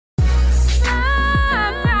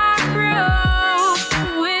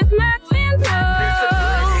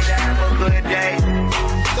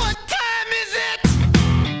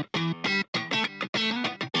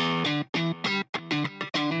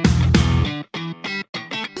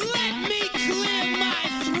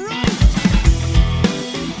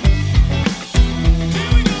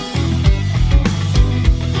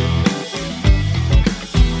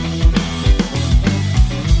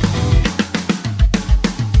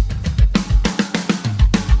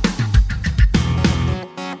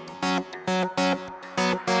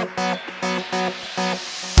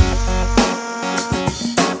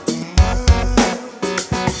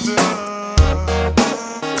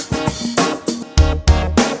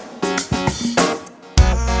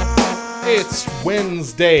It's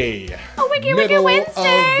Wednesday. Middle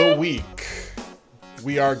Wednesday. of the week.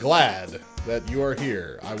 We are glad that you are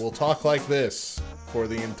here. I will talk like this for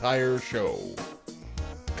the entire show.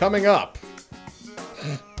 Coming up.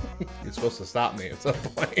 You're supposed to stop me at some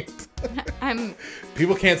point.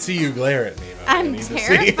 People can't see you glare at me. I'm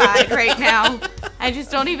terrified right now. I just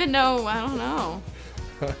don't even know. I don't know.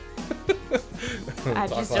 I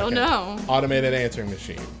just don't know. Automated answering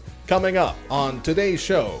machine. Coming up on today's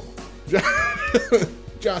show.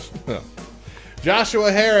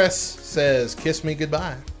 Joshua Harris says, "Kiss me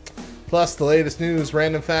goodbye." Plus the latest news,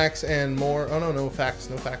 random facts, and more. Oh, no facts.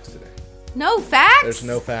 No facts today. No facts? There's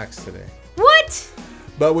no facts today. What?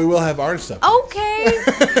 But we will have artist updates. Okay.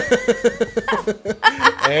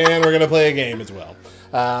 And we're going to play a game as well.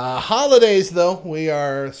 Holidays, though. We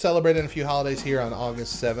are celebrating a few holidays here on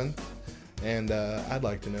August 7th. And I'd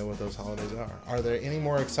like to know what those holidays are. Are there any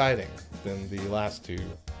more exciting than the last 2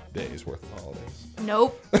 days worth of holidays?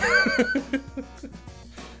 Nope.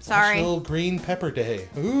 Sorry. National Green Pepper Day.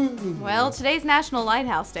 Ooh. Well, today's National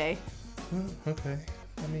Lighthouse Day. Okay.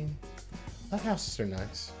 I mean, lighthouses are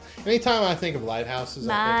nice. Anytime I think of lighthouses, I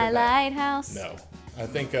My think of lighthouse. No. I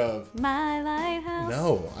think of... My lighthouse.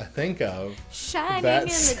 No. I think of... Shining in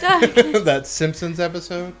the darkness. That Simpsons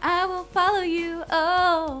episode. I will follow you,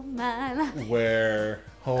 oh my life. Where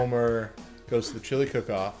Homer goes to the chili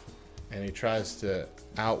cook-off and he tries to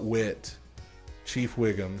outwit Chief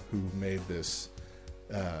Wiggum, who made this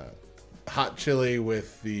hot chili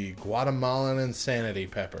with the Guatemalan insanity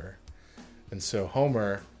pepper. And so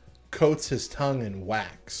Homer coats his tongue in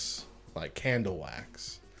wax, like candle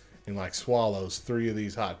wax, and like swallows 3 of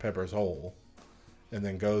these hot peppers whole, and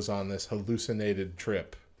then goes on this hallucinated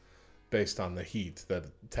trip based on the heat that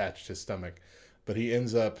attached his stomach. But he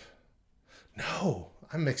ends up... No,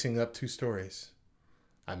 I'm mixing up 2 stories.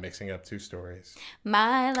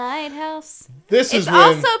 My lighthouse. It's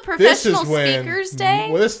also Professional Speakers Day.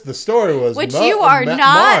 Well, the story was... Which you are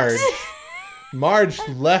not. Marge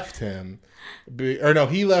left him.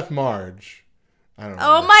 He left Marge. I don't know.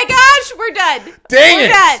 Oh my gosh, we're done. Dang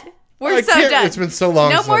it! Done. We're so done. It's been so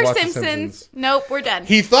long since I watched No more Simpsons. Nope, we're done.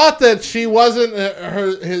 He thought that she wasn't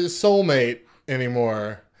his soulmate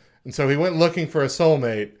anymore. And so he went looking for a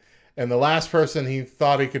soulmate. And the last person he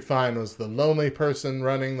thought he could find was the lonely person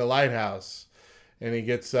running the lighthouse. And he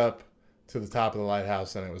gets up to the top of the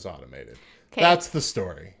lighthouse and it was automated. Okay. That's the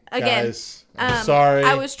story. Again, guys, I'm sorry.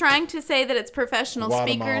 I was trying to say that it's Professional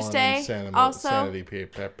Speakers Day. Sanity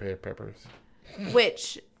peppers.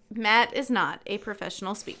 Which Matt is not a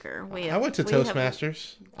professional speaker. I went to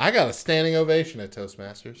Toastmasters. I got a standing ovation at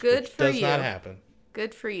Toastmasters. Good for you. Does not happen.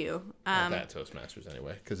 Good for you. Not that Toastmasters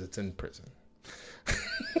anyway, because it's in prison.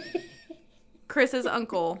 Chris's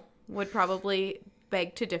uncle would probably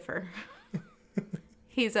beg to differ.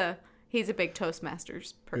 He's a big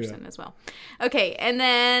Toastmasters person as well. Okay, and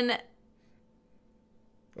then...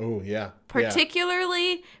 Oh, yeah.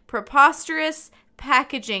 Particularly preposterous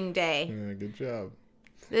packaging day. Yeah, good job.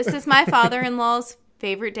 This is my father-in-law's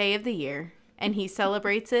favorite day of the year, and he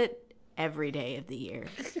celebrates it every day of the year.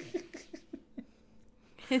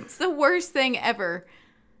 It's the worst thing ever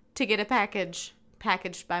to get a package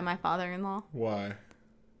packaged by my father-in-law. Why?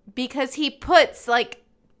 Because he puts like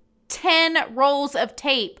 10 rolls of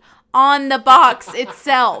tape on the box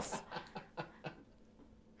itself.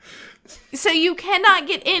 So you cannot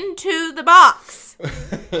get into the box.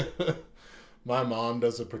 My mom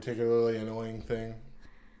does a particularly annoying thing.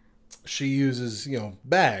 She uses,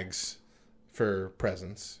 bags for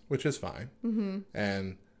presents, which is fine. Mm-hmm.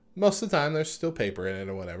 And most of the time there's still paper in it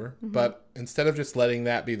or whatever. Mm-hmm. But instead of just letting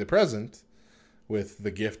that be the present with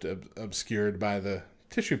the gift obscured by the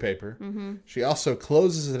tissue paper, mm-hmm. she also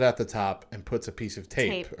closes it at the top and puts a piece of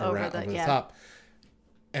tape around over the top.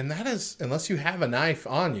 And that is, unless you have a knife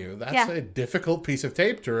on you, that's a difficult piece of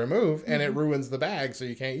tape to remove, and it ruins the bag, so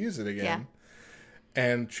you can't use it again. Yeah.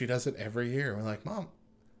 And she does it every year. We're like, Mom,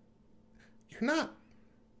 you're not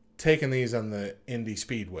taking these on the Indy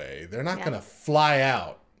Speedway. They're not going to fly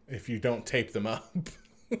out if you don't tape them up.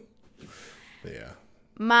 Yeah.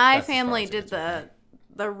 My family did the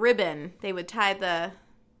ribbon. They would tie the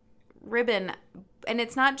ribbon, and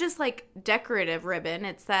it's not just like decorative ribbon.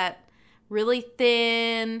 It's that really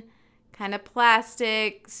thin, kind of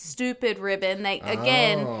plastic, stupid ribbon that,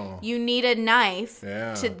 again, you need a knife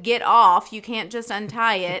to get off. You can't just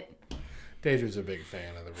untie it. Deidre's a big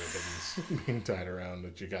fan of the ribbons being tied around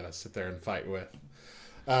that you got to sit there and fight with.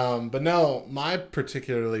 But no, my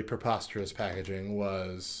particularly preposterous packaging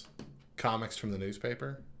was comics from the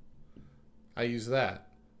newspaper. I used that,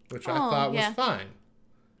 which I thought was fine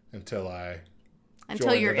until I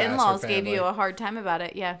Until your in-laws gave you a hard time about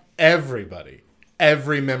it, yeah. Everybody,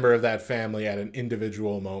 every member of that family at an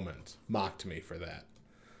individual moment mocked me for that.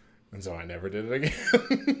 And so I never did it again.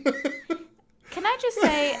 Can I just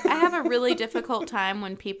say, I have a really difficult time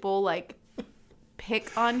when people, like,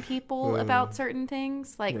 pick on people about certain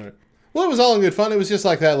things. Like, right. Well, it was all in good fun. It was just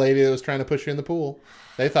like that lady that was trying to push you in the pool.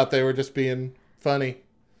 They thought they were just being funny.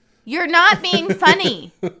 You're not being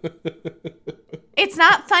funny. It's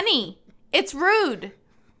not funny. It's rude.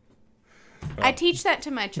 Oh. I teach that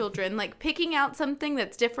to my children. Like, picking out something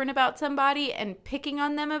that's different about somebody and picking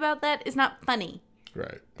on them about that is not funny.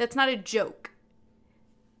 Right. That's not a joke.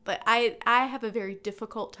 But I have a very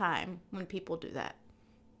difficult time when people do that.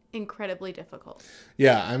 Incredibly difficult.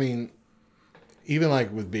 Yeah, I mean, even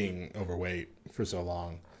like with being overweight for so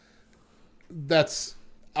long, that's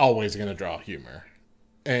always going to draw humor.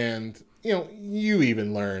 And, you know, you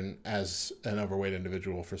even learn as an overweight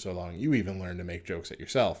individual for so long, you even learn to make jokes at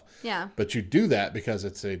yourself. Yeah. But you do that because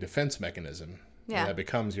it's a defense mechanism. Yeah. And that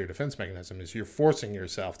becomes your defense mechanism, is you're forcing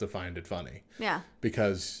yourself to find it funny. Yeah.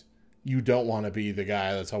 Because you don't want to be the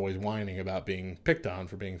guy that's always whining about being picked on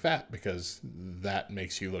for being fat, because that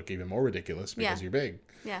makes you look even more ridiculous because you're big.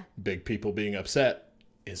 Yeah. Big people being upset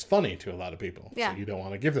is funny to a lot of people. Yeah. So you don't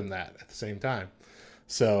want to give them that at the same time.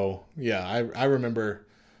 So, yeah, I remember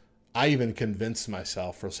I even convinced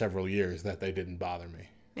myself for several years that they didn't bother me.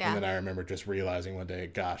 Yeah. And then I remember just realizing one day,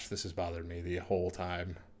 gosh, this has bothered me the whole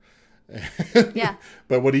time. Yeah.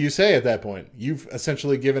 But what do you say at that point? You've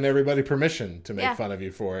essentially given everybody permission to make fun of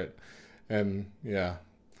you for it. And yeah,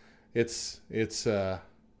 it's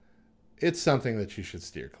something that you should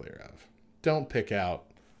steer clear of. Don't pick out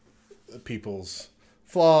people's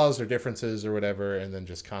flaws or differences or whatever and then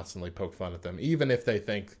just constantly poke fun at them, even if they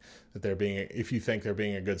think that if you think they're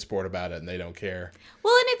being a good sport about it and they don't care.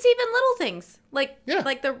 Well, and it's even little things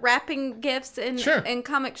like the wrapping gifts in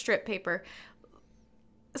comic strip paper.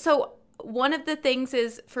 So one of the things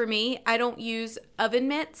is, for me, I don't use oven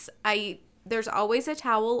mitts. There's always a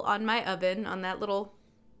towel on my oven, on that little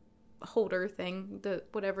holder thing,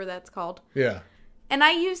 whatever that's called. Yeah. And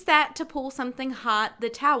I use that to pull something hot. The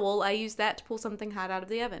towel, I use that to pull something hot out of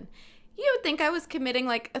the oven. You would think I was committing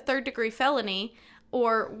like a 3rd-degree felony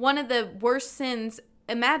or one of the worst sins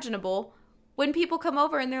imaginable when people come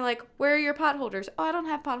over and they're like, where are your pot holders? Oh, I don't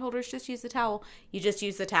have pot holders. Just use the towel. You just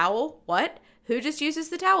use the towel? What? Who just uses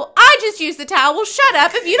the towel? I just use the towel. Shut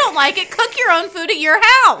up. If you don't like it, cook your own food at your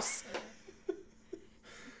house.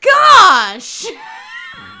 Gosh.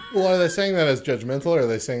 Well, are they saying that as judgmental, or are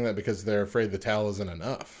they saying that because they're afraid the towel isn't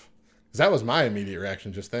enough? Because that was my immediate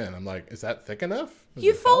reaction just then. I'm like, is that thick enough?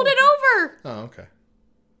 You fold it over. Oh, okay.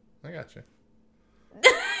 I got you.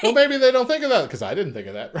 Well, maybe they don't think of that, because I didn't think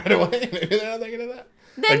of that right away. Maybe they're not thinking of that.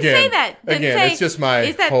 Then say that. Then say, it's just my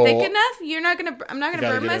is that whole, thick enough? I'm not gonna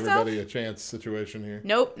burn myself. Everybody a chance situation here.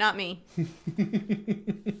 Nope, not me.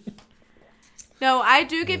 No, I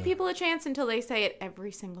do give people a chance until they say it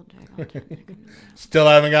every single day. Still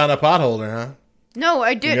haven't gotten a pot holder, huh? No,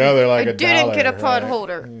 I didn't. You know, they're like I didn't get a pot right?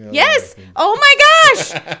 holder. You know, yes. Oh my gosh.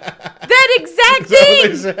 That exact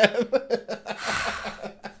thing.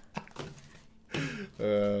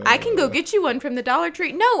 I can go get you one from the Dollar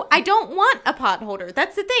Tree. No, I don't want a pot holder.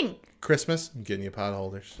 That's the thing. Christmas, I'm getting you pot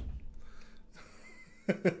holders.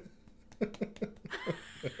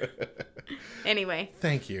 Anyway.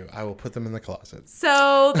 Thank you. I will put them in the closet.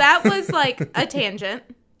 So that was like a tangent.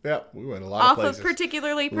 Yeah, we went a lot of places. Off of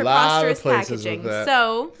particularly preposterous packaging.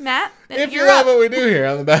 So, Matt, if you love what we do here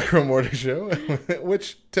on the Back Row Morning Show,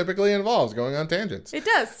 which typically involves going on tangents. It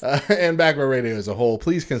does. And Back Row Radio as a whole,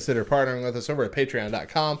 please consider partnering with us over at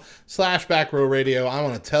patreon.com/backrowradio. I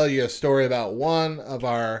want to tell you a story about one of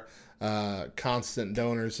our constant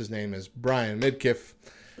donors. His name is Brian Midkiff.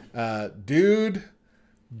 Dude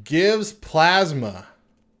gives plasma.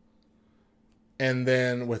 And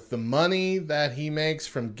then with the money that he makes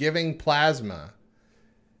from giving plasma,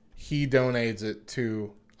 he donates it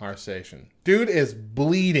to our station. Dude is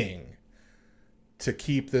bleeding to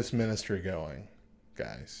keep this ministry going,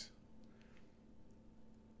 guys.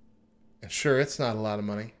 And sure, it's not a lot of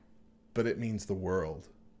money, but it means the world.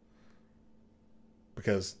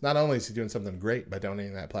 Because not only is he doing something great by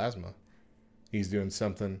donating that plasma, he's doing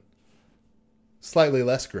something slightly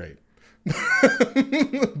less great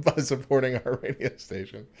by supporting our radio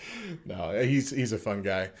station. No, he's a fun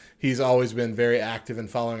guy. He's always been very active in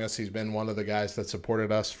following us. He's been one of the guys that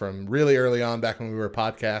supported us from really early on, back when we were a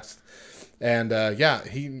podcast. And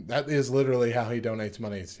that is literally how he donates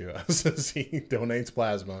money to us. Is he donates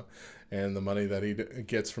plasma, and the money that he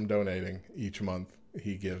gets from donating each month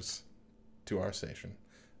he gives to our station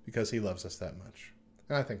because he loves us that much.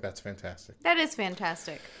 And I think that's fantastic. That is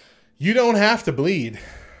fantastic. You don't have to bleed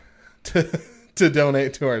to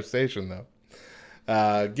donate to our station, though.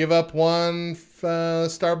 Give up one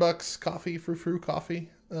Starbucks coffee, frou-frou coffee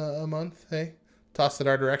a month. Hey, toss it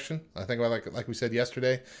our direction. I think like we said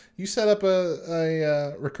yesterday, you set up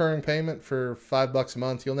a recurring payment for $5 a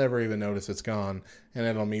month. You'll never even notice it's gone, and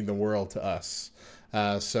it'll mean the world to us.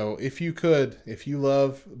 So if you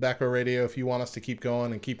love Back Row Radio, if you want us to keep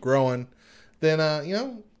going and keep growing,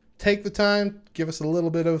 then take the time, give us a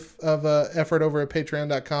little bit of effort over at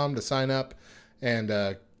patreon.com to sign up and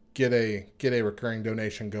get a recurring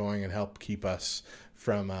donation going and help keep us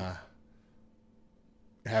from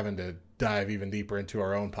having to dive even deeper into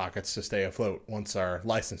our own pockets to stay afloat once our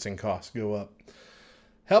licensing costs go up.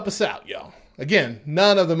 Help us out, y'all. Again,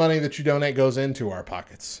 none of the money that you donate goes into our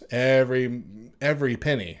pockets. Every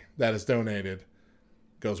penny that is donated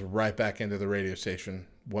goes right back into the radio station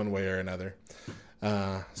one way or another.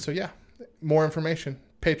 So yeah, more information,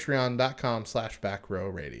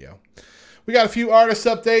 patreon.com/backrowradio. We got a few artist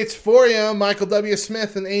updates for you. Michael W.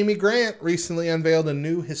 Smith and Amy Grant recently unveiled a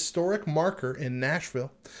new historic marker in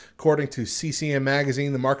Nashville. According to CCM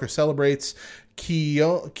Magazine, the marker celebrates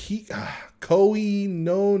Koinonia.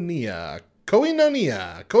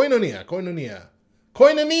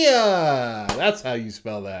 That's how you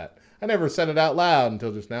spell that. I never said it out loud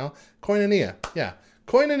until just now. Koinonia. Yeah.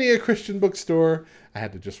 Koinonia Christian Bookstore. I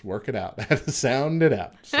had to just work it out. I had to sound it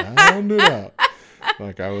out.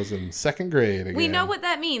 Like I was in second grade again. We know what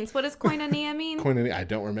that means. What does koinonia mean? Koinonia, I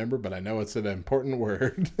don't remember, but I know it's an important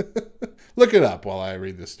word. Look it up while I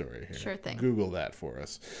read this story here. Sure thing. Google that for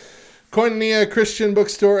us. Koinonia Christian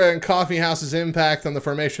Bookstore and Coffee House's impact on the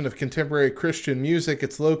formation of contemporary Christian music.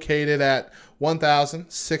 It's located at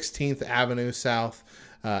 1016th Avenue South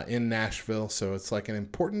in Nashville, so it's like an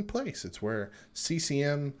important place. It's where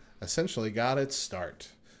CCM essentially got its start.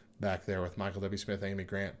 Back there with Michael W. Smith, Amy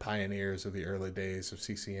Grant, pioneers of the early days of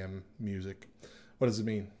CCM music. What does it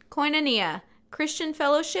mean? Koinonia, Christian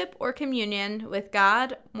fellowship or communion with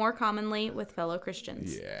God, more commonly with fellow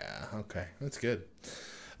Christians. Yeah, okay. That's good.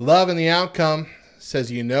 Love in the outcome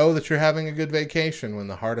says you know that you're having a good vacation when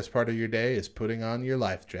the hardest part of your day is putting on your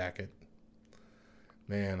life jacket.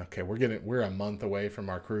 Man, okay, we're a month away from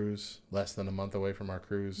our cruise, less than a month away from our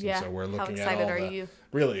cruise. Yeah. And so we're looking How excited are you?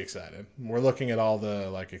 Really excited. We're looking at all the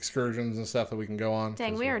like excursions and stuff that we can go on.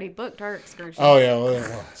 Dang, we already booked our excursions. Oh yeah,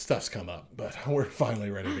 well, stuff's come up, but we're finally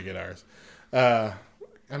ready to get ours. I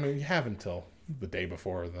mean, you have until the day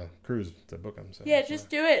before the cruise to book them. So, yeah, just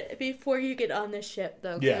do it before you get on the ship,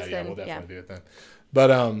 though. Yeah, we'll definitely do it then. But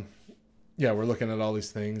yeah, we're looking at all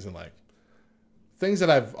these things and like things that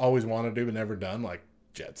I've always wanted to do but never done, like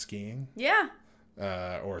jet skiing. Yeah.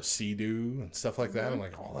 Or sea-doo and stuff like that. I'm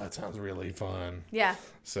like, oh, that sounds really fun. Yeah.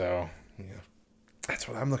 So, that's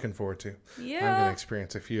what I'm looking forward to. Yeah. I'm going to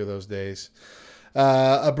experience a few of those days.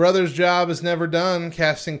 A brother's job is never done.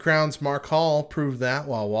 Casting Crown's Mark Hall proved that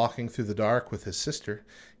while walking through the dark with his sister.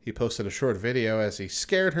 He posted a short video as he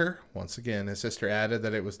scared her. Once again, his sister added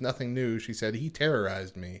that it was nothing new. She said, he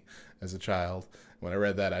terrorized me as a child. When I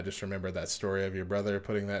read that, I just remembered that story of your brother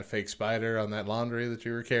putting that fake spider on that laundry that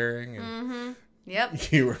you were carrying. And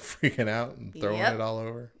Yep. You were freaking out and throwing it all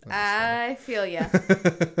over. I feel ya.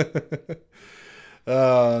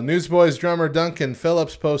 Newsboys drummer Duncan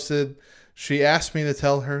Phillips posted, she asked me to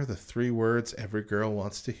tell her the 3 words every girl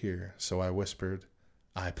wants to hear. So I whispered,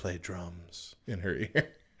 I play drums in her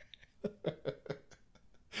ear.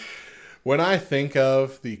 When I think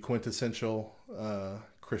of the quintessential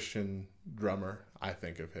Christian drummer, I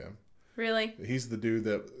think of him. Really? He's the dude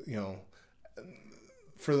that,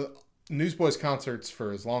 for the Newsboys concerts,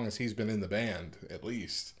 for as long as he's been in the band, at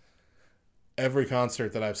least, every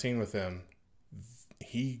concert that I've seen with him,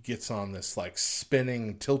 he gets on this like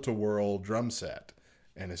spinning tilt-a-whirl drum set,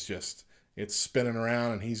 and it's spinning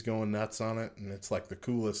around and he's going nuts on it, and it's like the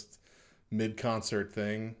coolest mid-concert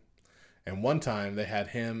thing. And one time they had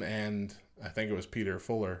him and I think it was Peter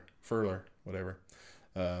Furler, whatever,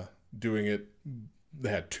 doing it. They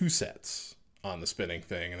had 2 sets on the spinning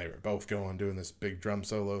thing, and they were both doing this big drum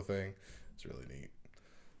solo thing. It's really neat.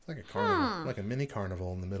 It's like a carnival, like a mini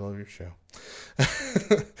carnival in the middle of your show.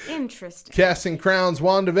 Interesting. Casting Crown's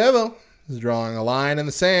Juan DeVevo is drawing a line in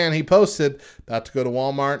the sand. He posted, about to go to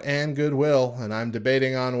Walmart and Goodwill, and I'm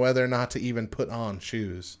debating on whether or not to even put on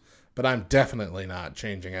shoes. But I'm definitely not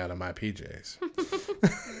changing out of my PJs.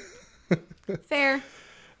 Fair.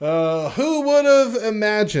 Who would have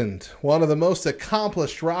imagined one of the most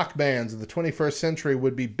accomplished rock bands of the 21st century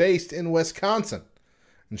would be based in Wisconsin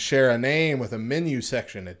and share a name with a menu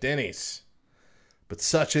section at Denny's? But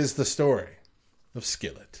such is the story of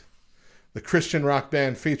Skillet. The Christian rock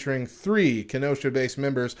band featuring 3 Kenosha-based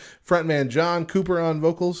members, frontman John Cooper on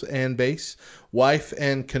vocals and bass, wife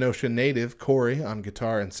and Kenosha native Corey on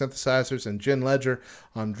guitar and synthesizers, and Jen Ledger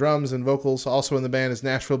on drums and vocals. Also in the band is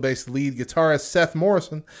Nashville-based lead guitarist Seth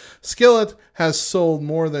Morrison. Skillet has sold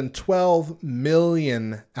more than 12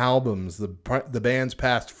 million albums. The band's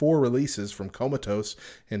past 4 releases, from Comatose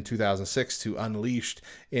in 2006 to Unleashed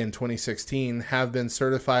in 2016, have been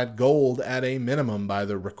certified gold at a minimum by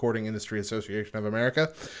the Recording Industry Association of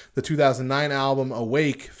America. The 2009 album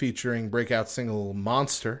Awake, featuring breakout single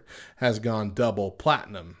Monster, has gone double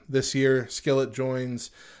platinum. This year, Skillet joined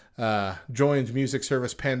music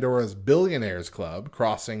service Pandora's Billionaires Club,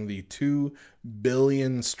 crossing the 2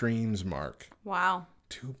 billion streams mark. Wow.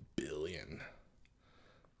 2 billion.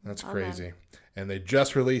 That's crazy. And they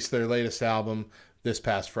just released their latest album this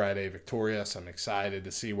past Friday, Victorious. I'm excited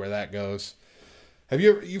to see where that goes. Have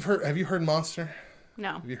you heard Monster?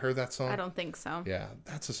 No. Have you heard that song? I don't think so. Yeah,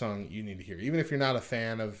 that's a song you need to hear. Even if you're not a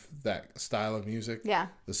fan of that style of music, yeah,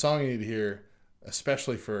 the song you need to hear,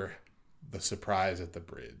 especially for the surprise at the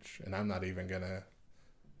bridge. And I'm not even going to...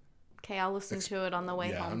 Okay, I'll listen to it on the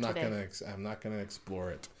way home today. I'm not going to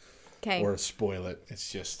explore it or spoil it.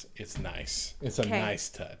 It's nice. It's a nice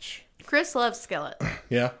touch. Chris loves Skillet.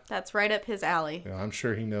 Yeah? That's right up his alley. Yeah, I'm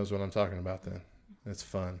sure he knows what I'm talking about then. It's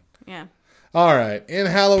fun. Yeah. All right. In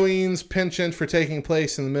Halloween's penchant for taking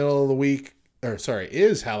place in the middle of the week,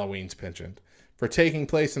 is Halloween's penchant for taking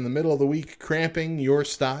place in the middle of the week cramping your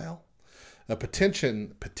style? A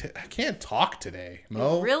petition. I can't talk today,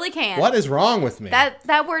 Mo. You really can't. What is wrong with me?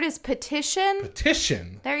 That word is petition.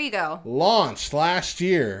 Petition. There you go. Launched last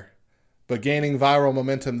year, but gaining viral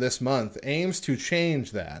momentum this month, aims to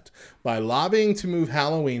change that by lobbying to move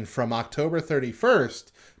Halloween from October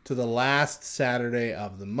 31st to the last Saturday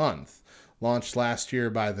of the month. Launched last year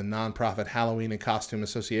by the nonprofit Halloween and Costume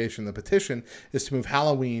Association, the petition is to move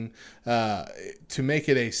Halloween to make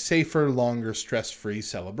it a safer, longer, stress-free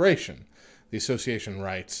celebration. The association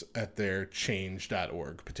writes at their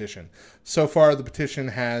change.org petition. So far, the petition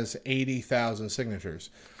has 80,000 signatures.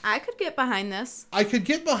 I could get behind this. I could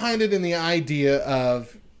get behind it in the idea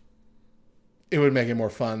of it would make it more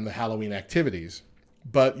fun, the Halloween activities.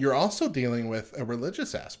 But you're also dealing with a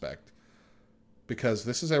religious aspect, because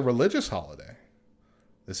this is a religious holiday.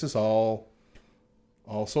 This is All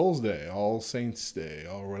Souls Day, All Saints Day,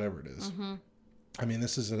 or whatever it is. Mm-hmm. I mean,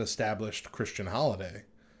 this is an established Christian holiday.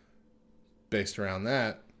 Based around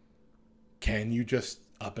that, can you just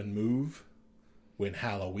up and move when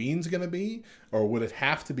Halloween's going to be? Or would it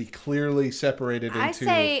have to be clearly separated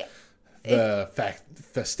into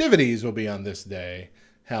festivities will be on this day,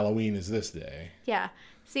 Halloween is this day? Yeah.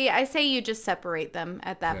 See, I say you just separate them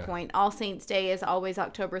at that point. All Saints Day is always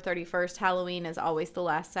October 31st. Halloween is always the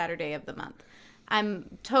last Saturday of the month.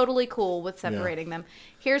 I'm totally cool with separating them.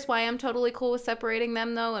 Here's why I'm totally cool with separating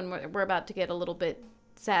them, though, and we're about to get a little bit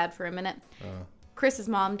sad for a minute. Chris's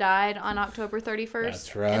mom died on October 31st.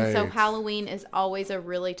 That's right. And so Halloween is always a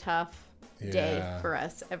really tough day for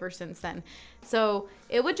us ever since then. So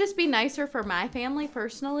it would just be nicer for my family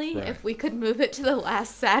personally if we could move it to the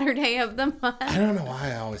last Saturday of the month. I don't know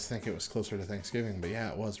why I always think it was closer to Thanksgiving, but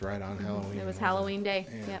yeah, it was right on Halloween. It was Halloween Day.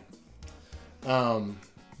 Yeah. Yep.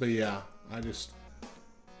 But yeah,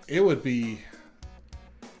 it would be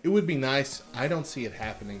nice. I don't see it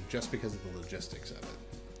happening just because of the logistics of it.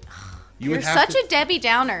 You're such a Debbie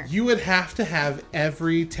Downer. You would have to have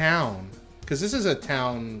every town, because this is a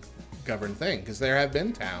town-governed thing, because there have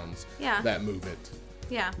been towns that move it.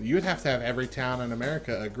 Yeah. You would have to have every town in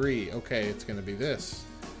America agree, okay, it's going to be this.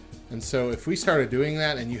 And so if we started doing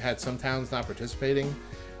that and you had some towns not participating,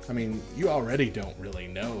 I mean, you already don't really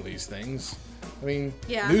know these things. I mean,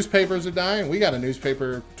 newspapers are dying. We got a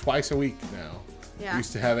newspaper twice a week now. Yeah. We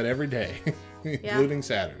used to have it every day, including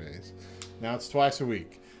Saturdays. Now it's twice a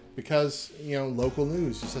week. Because, local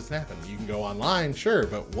news just doesn't happen. You can go online, sure,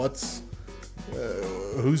 but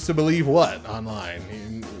who's to believe what online?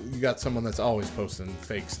 You got someone that's always posting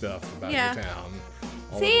fake stuff about your town.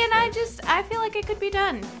 See, and I feel like it could be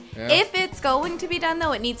done. Yeah. If it's going to be done,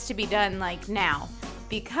 though, it needs to be done, now.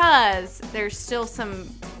 Because there's still some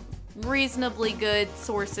reasonably good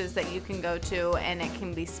sources that you can go to, and it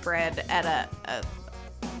can be spread at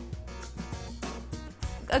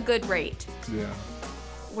a good rate. Yeah.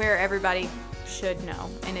 Where everybody should know.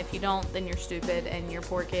 And if you don't, then you're stupid, and your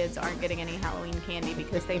poor kids aren't getting any Halloween candy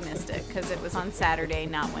because they missed it, because it was on Saturday,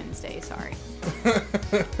 not Wednesday. Sorry.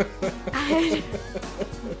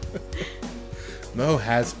 Mo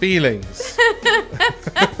has feelings.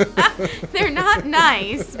 They're not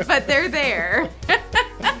nice, but they're there.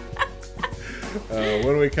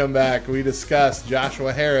 When we come back, we discuss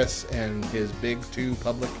Joshua Harris and his big 2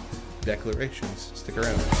 public declarations. Stick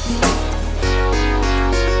around.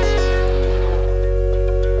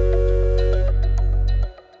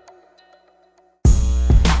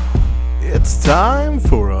 It's time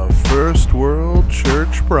for a first world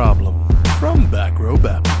church problem from Back Row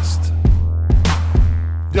Baptist.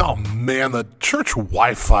 Oh man, the church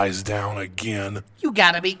Wi-Fi's down again. You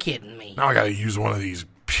gotta be kidding me. Now I gotta use one of these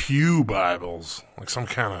pew Bibles, like some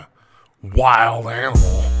kind of wild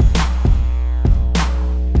animal.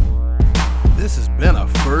 This has been a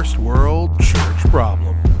first world church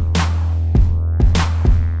problem.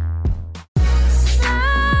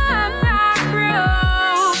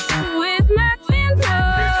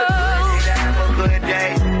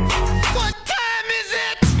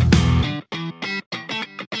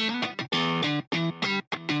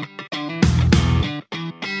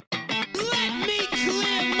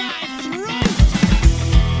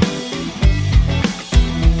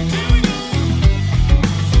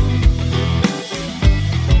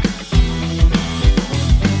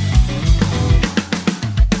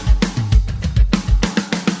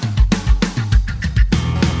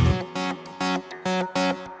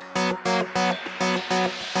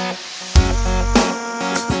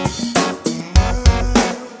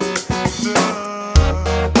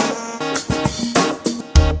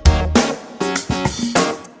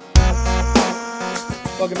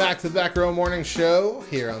 Welcome back to the Back Row Morning Show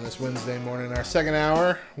here on this Wednesday morning, our second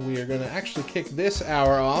hour. We are going to actually kick this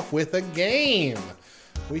hour off with a game.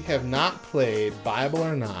 We have not played Bible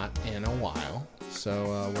or Not in a while,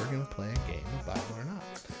 so we're going to play a game of Bible or Not.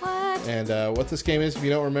 What? And what this game is, if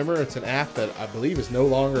you don't remember, it's an app that I believe is no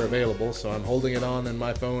longer available, so I'm holding it on in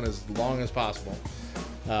my phone as long as possible.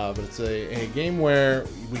 But it's a game where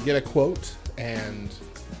we get a quote, and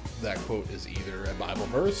that quote is either a Bible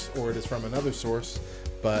verse or it is from another source,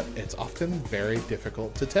 but it's often very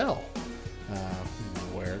difficult to tell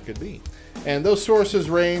where it could be. And those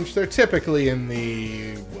sources range, they're typically in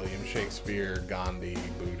the William Shakespeare, Gandhi,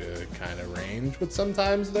 Buddha kind of range, but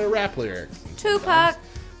sometimes they're rap lyrics. Tupac.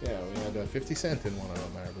 Yeah, we had 50 Cent in one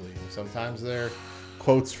of them, I believe. Sometimes they're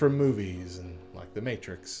quotes from movies, and like The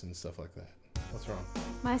Matrix and stuff like that. What's wrong?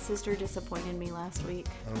 My sister disappointed me last week.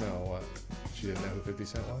 Oh no, what? She didn't know who 50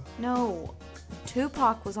 Cent was? No.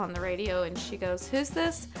 Tupac was on the radio and she goes, "Who's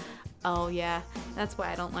this?" "Oh yeah, that's why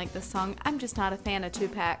I don't like this song. I'm just not a fan of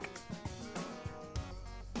Tupac."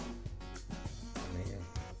 Man.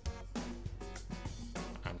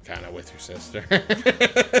 I'm kind of with your sister.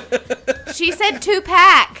 She said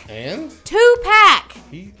Tupac. And? Tupac.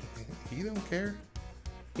 He don't care.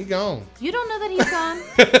 He gone. You don't know that he's gone?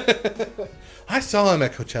 I saw him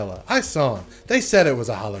at Coachella. I saw him. They said it was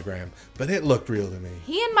a hologram, but it looked real to me.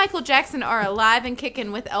 He and Michael Jackson are alive and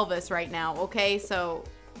kicking with Elvis right now, okay? So,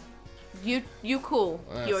 you cool.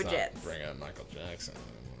 Your jets. Bring up Michael Jackson.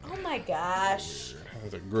 Oh my gosh.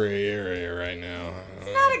 It's a gray area right now.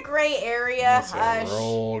 It's not a gray area. It's a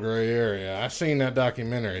real gray area. I seen that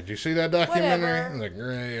documentary. Did you see that documentary? Whatever. The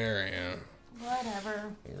gray area.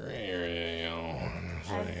 Whatever. Gray area, y'all.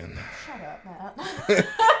 Shut up, Matt.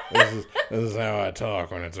 This is how I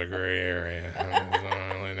talk when it's a gray area. I don't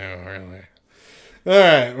really know, really. All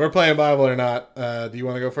right, we're playing Bible or Not. Do you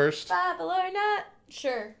want to go first? Bible or Not?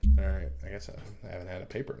 Sure. All right, I guess I haven't had a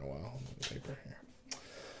paper in a while. Paper here.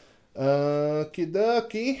 Okie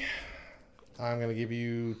dokie. I'm going to give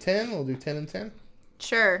you 10. We'll do 10 and 10.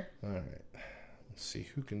 Sure. All right. Let's see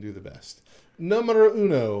who can do the best. Numero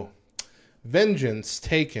uno. Vengeance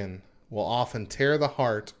taken will often tear the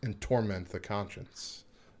heart and torment the conscience.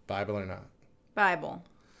 Bible or Not? Bible.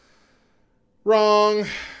 Wrong.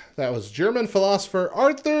 That was German philosopher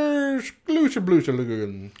Arthur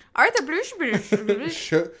Schluchenbluchen. Arthur Bluch. I'm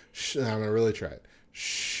going to really try it.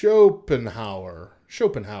 Schopenhauer.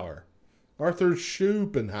 Arthur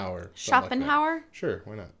Schopenhauer. Schopenhauer? Like sure,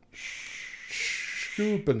 why not?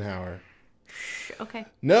 Schopenhauer. Okay.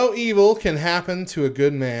 No evil can happen to a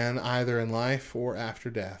good man either in life or after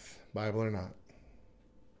death. Bible or Not?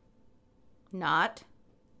 Not.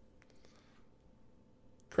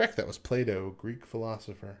 Correct. That was Plato, Greek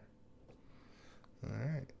philosopher. All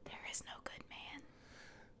right. There is no good man.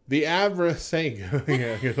 The avarice.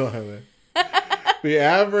 Yeah, good one. The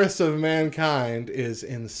avarice of mankind is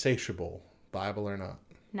insatiable. Bible or Not?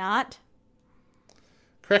 Not.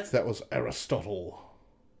 Correct. That was Aristotle.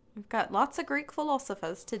 We've got lots of Greek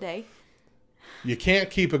philosophers today. You can't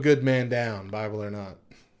keep a good man down. Bible or Not?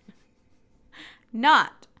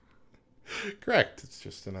 Not. Correct. It's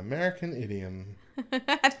just an American idiom.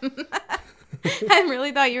 I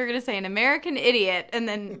really thought you were going to say an American idiot, and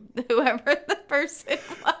then whoever the person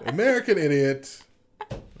was. American idiot.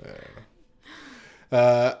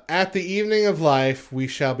 At the evening of life, we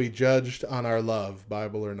shall be judged on our love,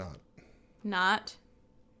 Bible or not. Not.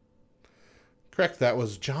 Correct. That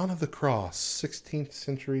was John of the Cross, 16th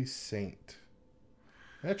century saint.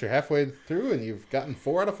 You're halfway through and you've gotten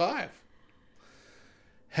 4 out of 5.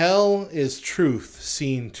 Hell is truth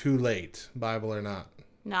seen too late, Bible or not.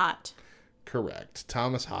 Not. Correct.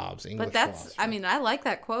 Thomas Hobbes, English But that's, philosopher. I mean, I like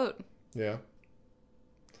that quote. Yeah.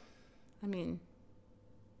 I mean.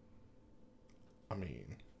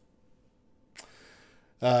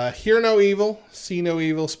 Hear no evil, see no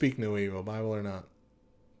evil, speak no evil, Bible or not.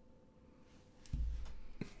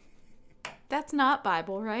 That's not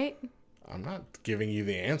Bible, right? I'm not giving you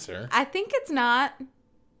the answer. I think it's not.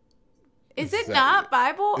 Is it that- not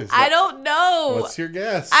Bible? is I that- don't know. What's your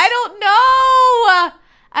guess? I don't know.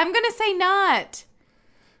 I'm going to say not.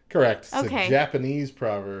 Correct. It's Okay. a Japanese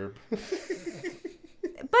proverb. But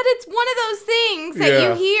it's one of those things that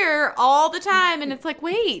Yeah. you hear all the time, and it's like,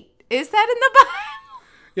 wait, is that in the Bible?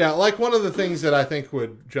 Yeah, like one of the things that I think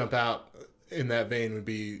would jump out in that vein would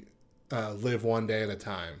be live one day at a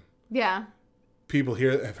time. Yeah. People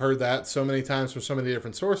here have heard that so many times from so many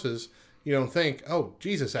different sources. You don't think, oh,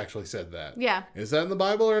 Jesus actually said that. Yeah. Is that in the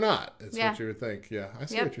Bible or not? It's Yeah. what you would think. Yeah, I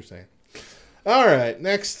see Yep. what you're saying. All right,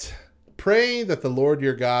 next. Pray that the Lord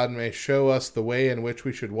your God may show us the way in which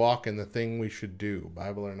we should walk and the thing we should do.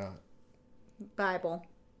 Bible or not? Bible.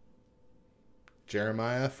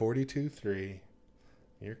 Jeremiah 42:3.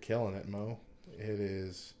 You're killing it, Mo. It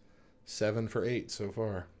is 7 for 8 so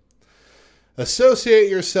far. Associate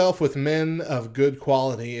yourself with men of good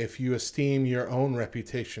quality if you esteem your own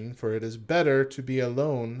reputation, for it is better to be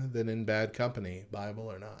alone than in bad company. Bible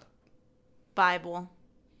or not? Bible.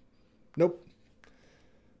 Nope.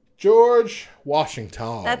 George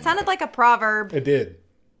Washington. That sounded like a proverb. It did.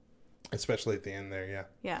 Especially at the end there, yeah.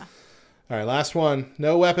 Yeah. All right, last one.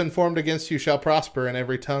 No weapon formed against you shall prosper, and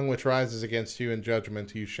every tongue which rises against you in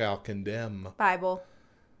judgment you shall condemn. Bible.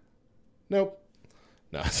 Nope.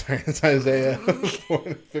 No, sorry. It's Isaiah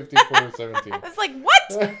 54:17. I was like, what?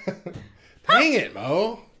 Dang it,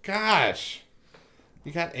 Mo. Gosh.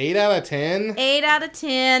 You got 8 out of 10? 8 out of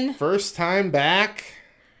 10. First time back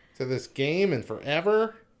to this game in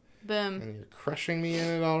forever. Boom. And you're crushing me in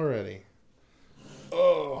it already.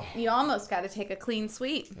 Oh. You almost got to take a clean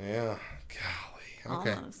sweep. Yeah. Golly.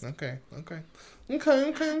 Okay. Almost. Okay.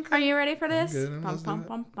 Are you ready for this? good. Bum, Let's do bum, it.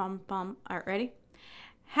 bum, bum, bum. All right, ready?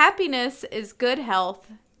 Happiness is good health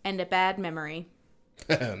and a bad memory.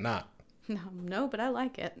 Not. No, but I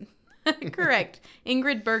like it. Correct.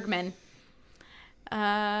 Ingrid Bergman.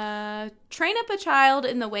 Train up a child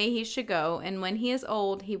in the way he should go, and when he is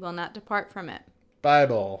old, he will not depart from it.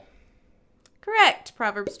 Bible. Correct.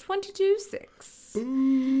 Proverbs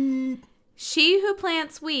 22:6. She who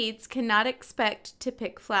plants weeds cannot expect to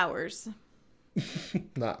pick flowers.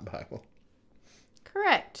 Not Bible.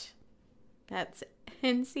 Correct. That's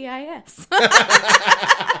NCIS.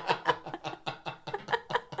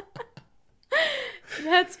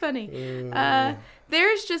 That's funny.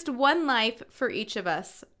 There is just one life for each of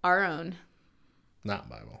us, our own. Not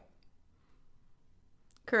Bible.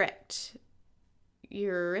 Correct.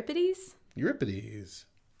 Euripides? Euripides.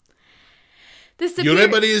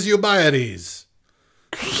 Euripides, Eubiades.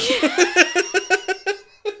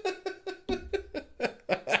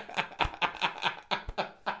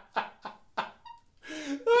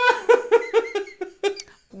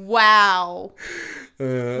 Wow.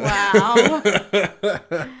 Wow.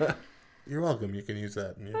 You're welcome. You can use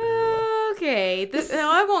that in your daily life. Okay. No,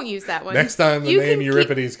 I won't use that one. Next time the You name can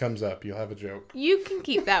Euripides comes up, you'll have a joke. You can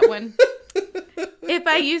keep that one. If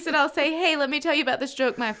I use it, I'll say, hey, let me tell you about this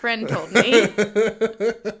joke my friend told me.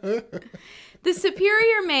 The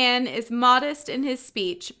superior man is modest in his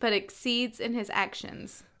speech, but exceeds in his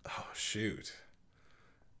actions. Oh, shoot.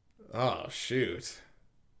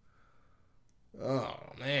 Oh,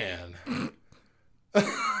 man.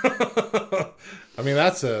 I mean,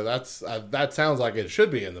 that sounds like it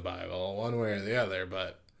should be in the Bible, one way or the other,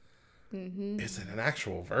 but is it an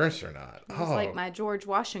actual verse or not? It was like my George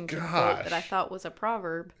Washington quote that I thought was a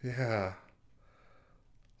proverb. Yeah.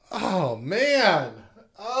 Oh, man.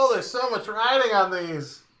 Oh, there's so much writing on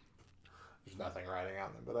these. There's nothing writing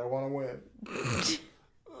on them, but I want to win.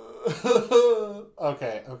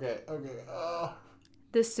 Okay. Oh.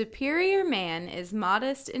 The superior man is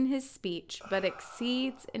modest in his speech, but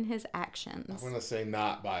exceeds in his actions. I'm going to say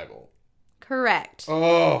not Bible. Correct.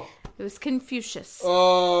 Oh. It was Confucius.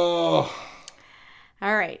 Oh.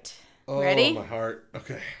 All right. Oh, Ready? my heart.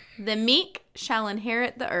 Okay. The meek shall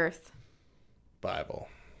inherit the earth. Bible.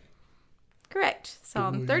 Correct.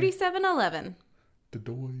 Psalm 37:11.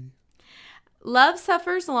 Dodoy. Love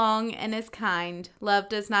suffers long and is kind. Love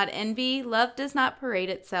does not envy. Love does not parade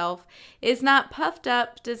itself, is not puffed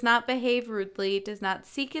up, does not behave rudely, does not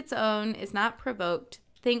seek its own, is not provoked,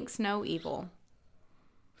 thinks no evil.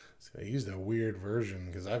 So I used a weird version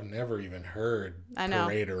because I've never even heard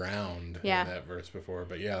parade around in that verse before.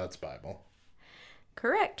 But yeah, that's Bible.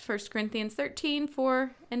 Correct. 1 Corinthians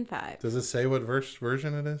 13:4 and 5. Does it say what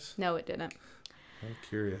version it is? No, it didn't. I'm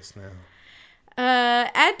curious now.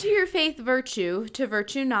 Add to your faith virtue, to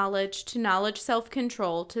virtue knowledge, to knowledge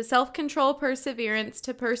self-control, to self-control perseverance,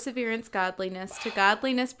 to perseverance godliness, to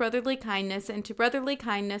godliness brotherly kindness, and to brotherly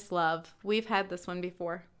kindness love. We've had this one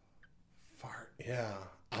before. Yeah.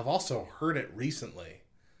 I've also heard it recently,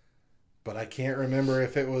 but I can't remember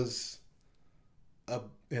if it was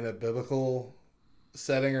in a biblical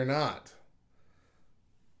setting or not.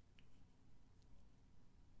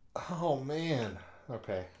 Oh, man.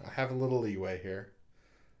 Okay, I have a little leeway here.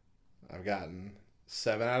 I've gotten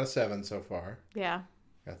 7 out of 7 so far. Yeah.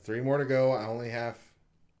 Got 3 more to go. I only have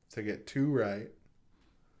to get 2 right.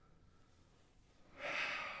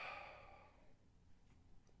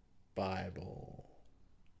 Bible.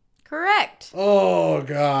 Correct. Oh,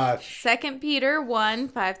 gosh. 2 Peter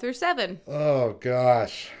 1:5-7. Oh,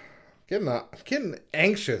 gosh. Getting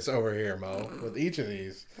anxious over here, Mo, with each of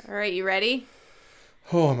these. All right, you ready?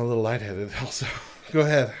 Oh, I'm a little lightheaded also. Go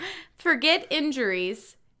ahead. Forget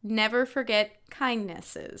injuries. Never forget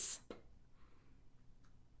kindnesses.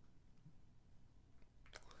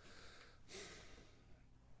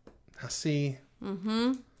 Now, see.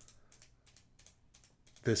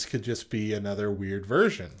 This could just be another weird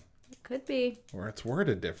version. It could be. Or it's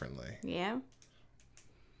worded differently. Yeah.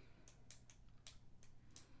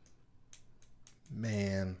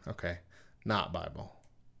 Man. Okay. Not Bible.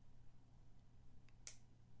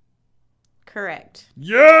 Correct.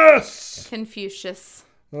 Yes! Confucius.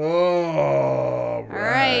 Oh,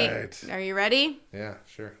 right. All right. Are you ready? Yeah,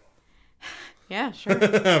 sure. Yeah, sure.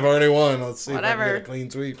 I've already won. Let's see Whatever. if I can get a clean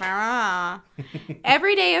sweep.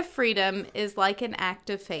 Every day of freedom is like an act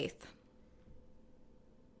of faith.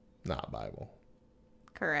 Not Bible.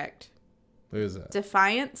 Correct. Who is that?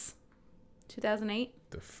 Defiance. 2008.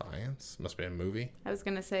 Defiance? Must be a movie. I was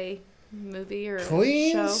going to say movie or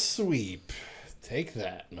clean show. Sweep. Take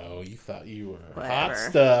that, Mo. You thought you were Whatever. hot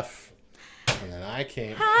stuff. And then I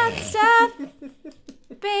came. Hot stuff.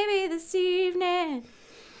 Baby, this evening.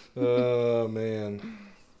 Oh, man.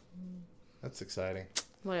 That's exciting.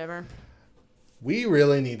 Whatever. We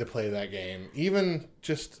really need to play that game, even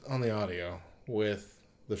just on the audio, with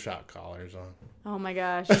the shot collars on. Oh, my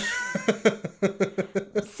gosh.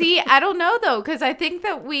 See, I don't know, though, because I think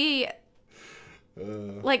that we...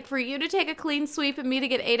 like, for you to take a clean sweep and me to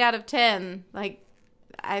get 8 out of 10, like,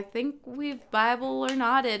 I think we've Bible or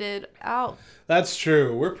nodded it out. That's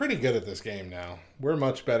true. We're pretty good at this game now. We're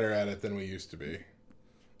much better at it than we used to be.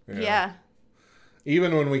 Yeah.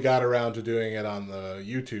 Even when we got around to doing it on the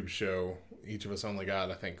YouTube show, each of us only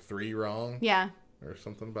got, I think, 3 wrong. Yeah. Or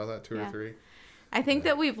something about that, 2 or 3. I think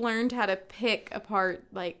that we've learned how to pick apart,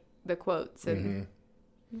 like, the quotes. And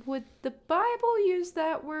would the Bible use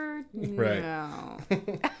that word? Right. No.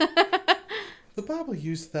 The Bible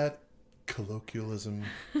used that colloquialism,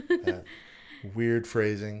 that weird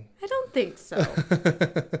phrasing. I don't think so.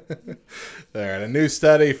 All right. A new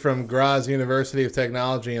study from Graz University of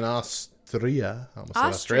Technology in Austria,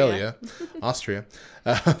 Australia,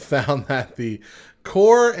 found that the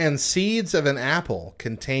core and seeds of an apple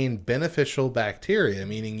contain beneficial bacteria,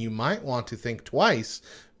 meaning you might want to think twice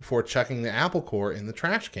before chucking the apple core in the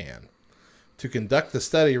trash can. To conduct the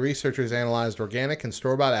study, researchers analyzed organic and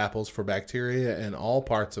store-bought apples for bacteria in all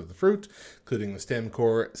parts of the fruit, including the stem,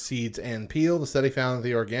 core, seeds, and peel. The study found that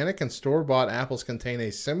the organic and store-bought apples contain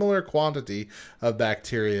a similar quantity of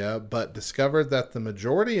bacteria, but discovered that the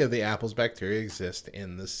majority of the apple's bacteria exist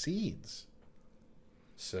in the seeds.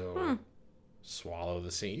 So, swallow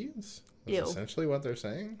the seeds? That's essentially what they're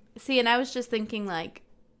saying. See, and I was just thinking, like,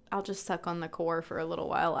 I'll just suck on the core for a little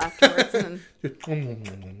while afterwards. And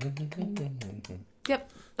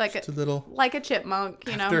yep, like a little, like a chipmunk,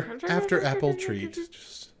 you know. After apple treat,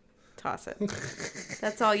 just toss it.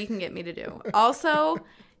 That's all you can get me to do. Also,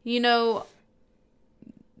 you know,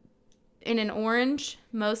 in an orange,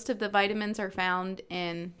 most of the vitamins are found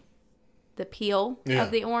in the peel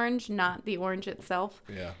of the orange, not the orange itself.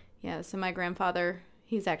 Yeah. Yeah. So my grandfather.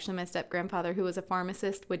 He's actually my step-grandfather, who was a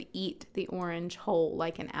pharmacist, would eat the orange whole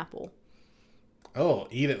like an apple. Oh,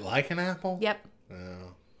 eat it like an apple? Yep.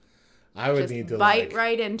 Oh. I would just need to bite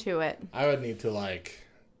right into it. I would need to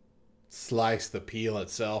slice the peel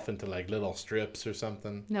itself into like little strips or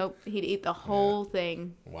something? Nope. He'd eat the whole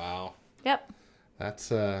thing. Wow. Yep. That's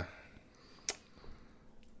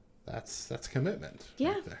commitment.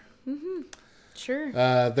 Yeah. Right there. Mm-hmm. Sure.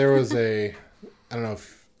 There was I don't know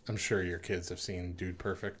if, I'm sure your kids have seen Dude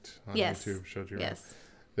Perfect on Yes. YouTube. Showed you. Yes. Right?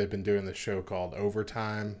 They've been doing this show called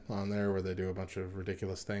Overtime on there where they do a bunch of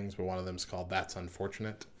ridiculous things, but one of them is called That's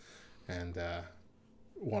Unfortunate. And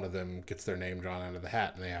one of them gets their name drawn out of the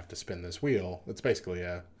hat and they have to spin this wheel. It's basically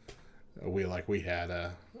a wheel like we had,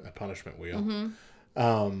 a punishment wheel.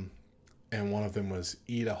 Mm-hmm. And one of them was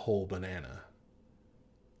eat a whole banana.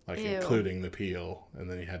 Like, Ew. including the peel. And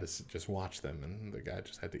then you had to just watch them, and the guy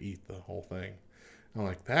just had to eat the whole thing. I'm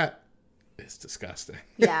like, that is disgusting.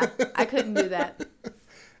 Yeah, I couldn't do that.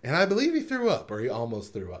 And I believe he threw up, or he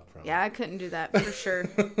almost threw up from it. Yeah, I couldn't do that for sure.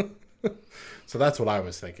 So that's what I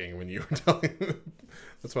was thinking when you were telling me.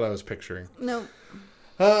 That's what I was picturing. No.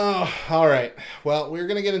 Oh, all right. Well, we're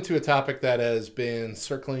going to get into a topic that has been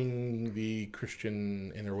circling the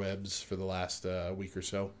Christian interwebs for the last week or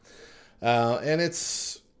so. And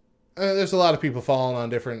it's... there's a lot of people falling on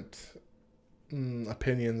different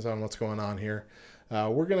opinions on what's going on here.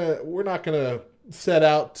 We're not gonna set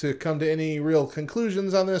out to come to any real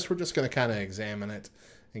conclusions on this. We're just gonna kind of examine it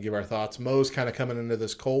and give our thoughts. Mo's kind of coming into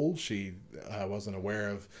this cold. She wasn't aware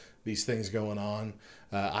of these things going on.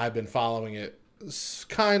 I've been following it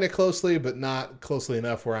kind of closely, but not closely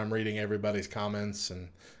enough where I'm reading everybody's comments, and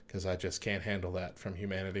because I just can't handle that from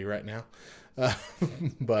humanity right now.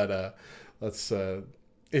 But let's.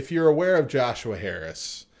 If you're aware of Joshua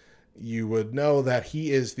Harris, you would know that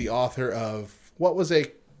he is the author of what was a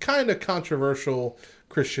kind of controversial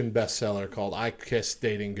Christian bestseller called I Kissed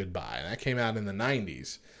Dating Goodbye. And that came out in the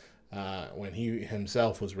 90s when he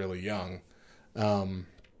himself was really young. And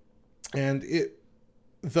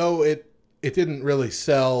though it didn't really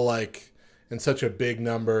sell like in such a big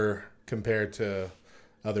number compared to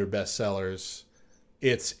other bestsellers,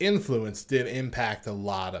 its influence did impact a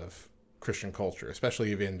lot of Christian culture,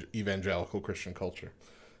 especially evangelical Christian culture.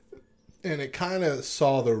 And it kind of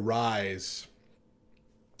saw the rise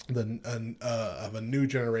of a new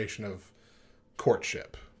generation of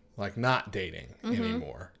courtship, like not dating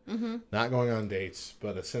anymore, not going on dates,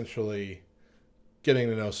 but essentially getting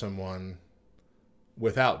to know someone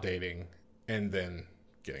without dating and then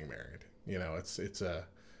getting married. You know, it's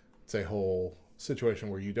a whole situation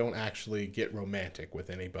where you don't actually get romantic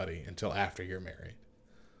with anybody until after you're married.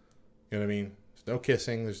 You know what I mean? There's no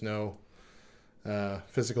kissing. There's no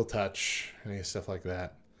physical touch, any stuff like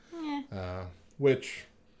that. Yeah. Which,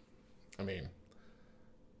 I mean,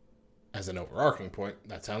 as an overarching point,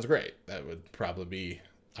 that sounds great. That would probably be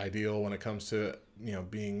ideal when it comes to,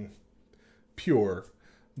 being pure.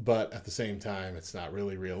 But at the same time, it's not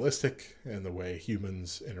really realistic in the way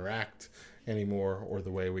humans interact anymore or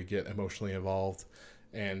the way we get emotionally involved.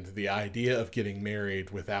 And the idea of getting married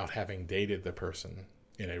without having dated the person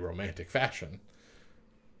in a romantic fashion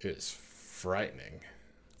is frightening.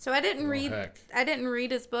 So I didn't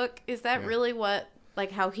read his book. Is that really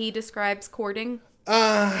how he describes courting?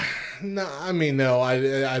 No, I mean, no,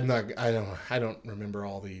 I'm not, I don't remember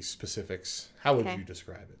all the specifics. How would you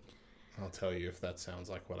describe it? I'll tell you if that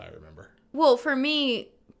sounds like what I remember. Well, for me,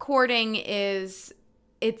 courting it's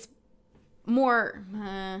more,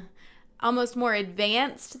 almost more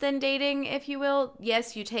advanced than dating, if you will.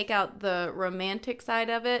 Yes, you take out the romantic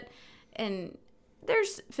side of it, and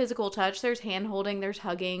there's physical touch, there's hand holding, there's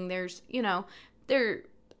hugging, there's, there,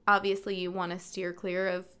 obviously you want to steer clear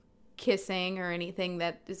of kissing or anything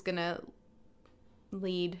that is going to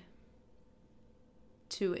lead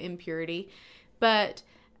to impurity. But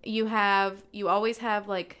you always have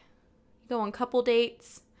you go on couple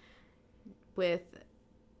dates with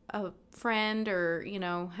a friend or,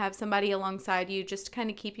 have somebody alongside you just to kind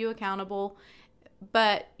of keep you accountable.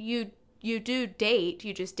 But you do date,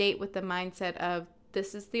 you just date with the mindset of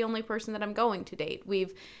this is the only person that I'm going to date.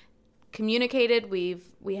 We've communicated, we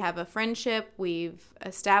have a friendship, we've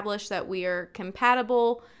established that we are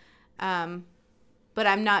compatible. But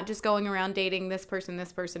I'm not just going around dating this person,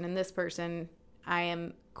 and this person. I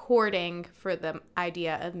am courting for the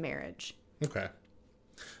idea of marriage. Okay.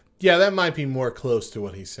 Yeah, that might be more close to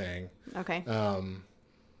what he's saying. Okay.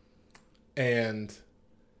 And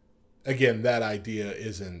again, that idea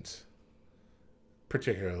isn't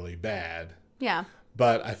particularly bad. Yeah.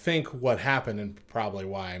 But I think what happened, and probably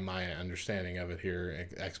why my understanding of it here,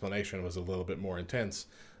 explanation was a little bit more intense,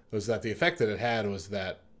 was that the effect that it had was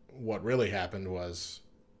that what really happened was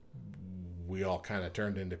we all kind of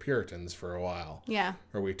turned into Puritans for a while. Yeah.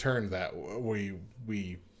 Or we turned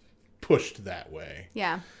we pushed that way.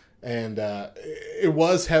 Yeah. And it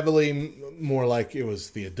was heavily more like it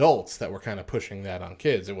was the adults that were kind of pushing that on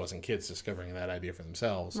kids. It wasn't kids discovering that idea for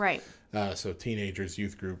themselves. Right. So teenagers,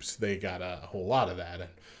 youth groups, they got a whole lot of that. And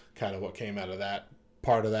kind of what came out of that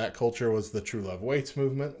part of that culture was the True Love Waits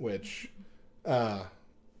movement, which,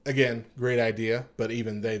 again, great idea. But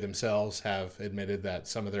even they themselves have admitted that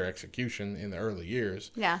some of their execution in the early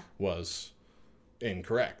years was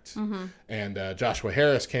incorrect. And Joshua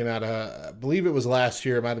Harris came out, I believe it was last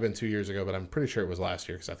year, it might have been 2 years ago, but I'm pretty sure it was last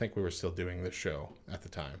year because I think we were still doing this show at the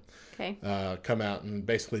time. Okay. Come out and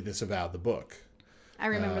basically disavowed the book. I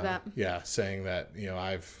remember that. Yeah, saying that, you know,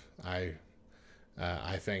 I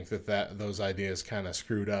think that those ideas kind of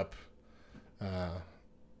screwed up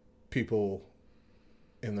people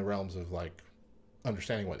in the realms of like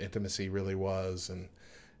understanding what intimacy really was, and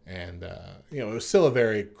you know, it was still a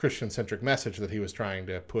very Christian-centric message that he was trying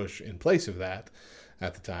to push in place of that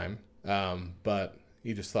at the time. But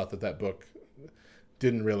he just thought that book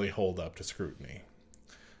didn't really hold up to scrutiny.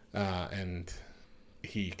 And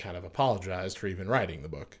he kind of apologized for even writing the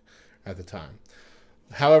book at the time.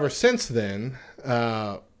 However, since then,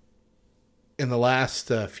 in the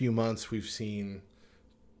last few months, we've seen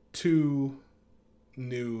 2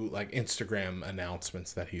 new like Instagram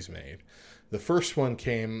announcements that he's made. The first one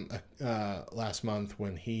came last month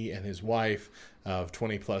when he and his wife of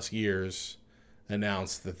 20 plus years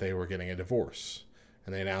announced that they were getting a divorce.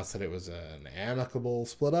 And they announced that it was an amicable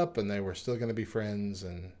split up and they were still going to be friends,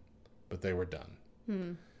 but they were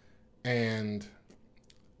done. And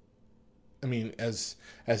I mean, as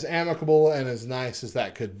amicable and as nice as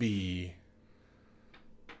that could be,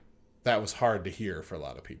 that was hard to hear for a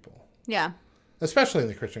lot of people. Yeah. Especially in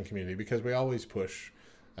the Christian community, because we always push,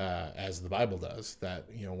 as the Bible does, that,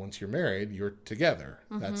 you know, once you're married, you're together.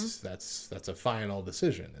 That's a final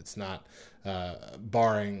decision. It's not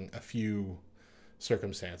barring a few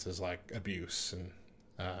circumstances like abuse and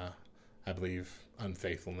I believe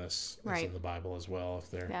unfaithfulness is in the Bible as well, if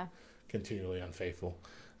they're continually unfaithful.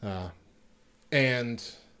 And,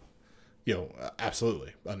 you know,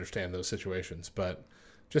 absolutely understand those situations. But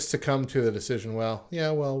just to come to the decision,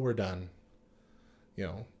 we're done. You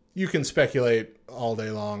know, you can speculate all day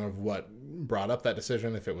long of what brought up that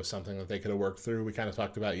decision, if it was something that they could have worked through. We kind of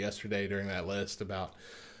talked about yesterday during that list about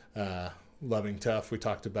loving tough. We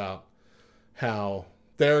talked about how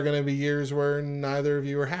there are going to be years where neither of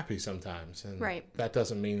you are happy sometimes. And that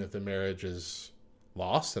doesn't mean that the marriage is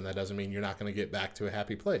lost, and that doesn't mean you're not going to get back to a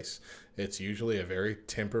happy place. It's usually a very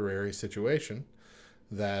temporary situation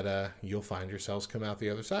that you'll find yourselves come out the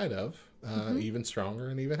other side of even stronger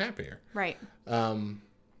and even happier. Right. And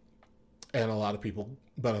a lot of people,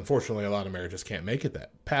 but unfortunately a lot of marriages can't make it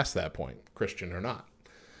past that point, Christian or not.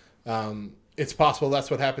 It's possible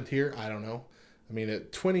that's what happened here. I don't know. I mean, over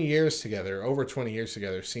 20 years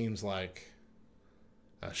together seems like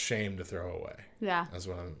a shame to throw away. Yeah. That's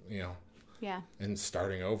what I'm, you know. Yeah. And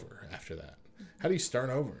starting over after that. How do you start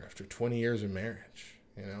over after 20 years of marriage?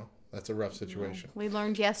 You know, that's a rough situation. We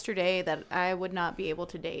learned yesterday that I would not be able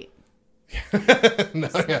to date. No,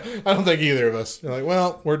 yeah. I don't think either of us. You're like,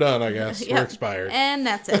 well, we're done, I guess. We're expired. And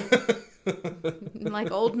that's it.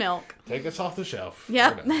 Like old milk. Take us off the shelf.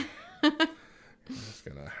 Yep. I'm just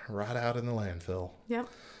going to rot out in the landfill. Yep.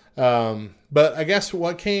 But I guess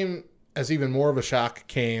what came as even more of a shock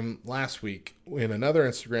came last week in another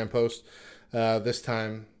Instagram post, this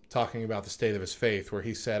time talking about the state of his faith, where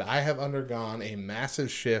he said, "I have undergone a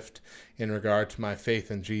massive shift in regard to my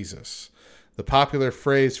faith in Jesus. The popular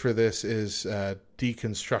phrase for this is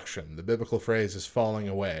deconstruction. The biblical phrase is falling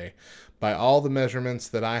away. By all the measurements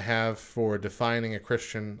that I have for defining a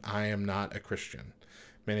Christian, I am not a Christian.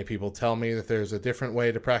 Many people tell me that there's a different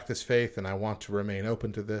way to practice faith, and I want to remain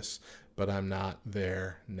open to this, but I'm not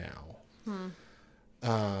there now."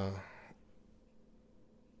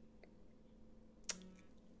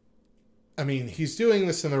 I mean, he's doing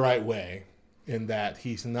this in the right way, in that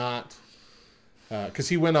he's not, because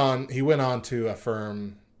he went on to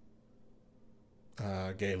affirm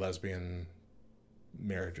gay, lesbian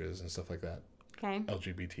marriages and stuff like that. Okay.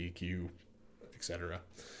 LGBTQ, etc.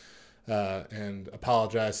 And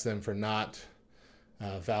apologize to them for not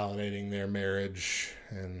validating their marriage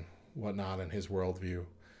and whatnot in his worldview.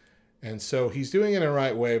 And so he's doing it in the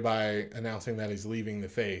right way by announcing that he's leaving the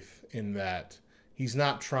faith, in that he's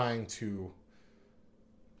not trying to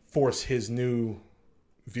force his new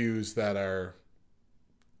views that are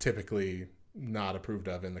typically not approved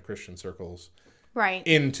of in the Christian circles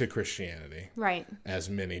into Christianity. Right. As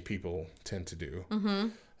many people tend to do. Mm-hmm.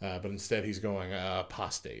 But instead he's going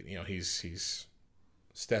apostate. You know, he's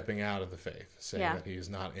stepping out of the faith, saying that he is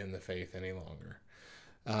not in the faith any longer.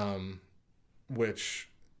 Which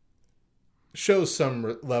shows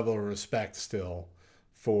some level of respect still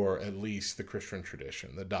for at least the Christian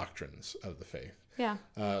tradition, the doctrines of the faith. Yeah.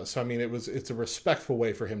 So I mean, it's a respectful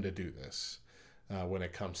way for him to do this when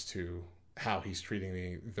it comes to how he's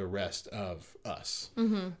treating the rest of us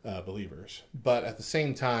believers. But at the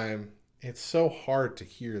same time, it's so hard to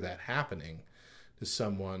hear that happening to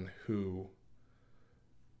someone who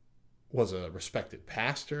was a respected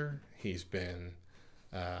pastor. He's been,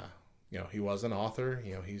 he was an author.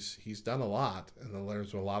 He's done a lot, and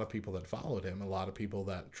there's a lot of people that followed him, a lot of people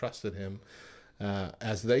that trusted him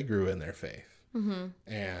as they grew in their faith. Mm-hmm.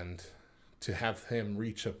 And to have him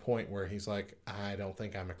reach a point where he's like, I don't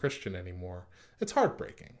think I'm a Christian anymore, it's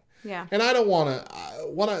heartbreaking. Yeah. And I don't want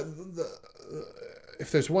to.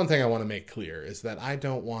 If there's one thing I want to make clear is that I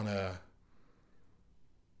don't want to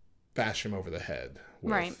bash him over the head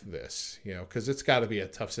with this, because it's got to be a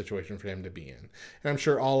tough situation for him to be in. And I'm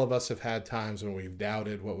sure all of us have had times when we've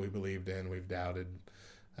doubted what we believed in. We've doubted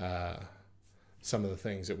some of the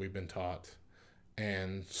things that we've been taught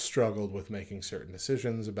and struggled with making certain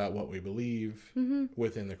decisions about what we believe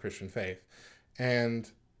within the Christian faith. And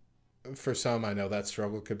for some, I know that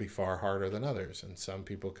struggle could be far harder than others. And some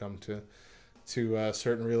people come to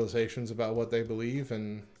certain realizations about what they believe,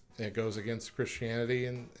 and it goes against Christianity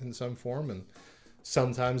in some form. And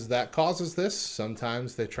sometimes that causes this.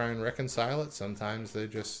 Sometimes they try and reconcile it. Sometimes they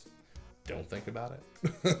just don't think about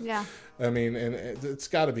it. Yeah. I mean, and it's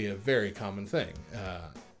got to be a very common thing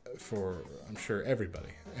for, I'm sure, everybody.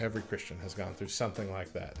 Every Christian has gone through something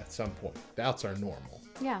like that at some point. Doubts are normal.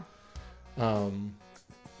 Yeah.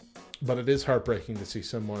 But it is heartbreaking to see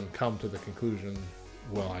someone come to the conclusion,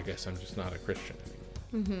 well, I guess I'm just not a Christian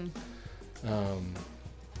anymore. Mm-hmm.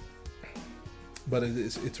 But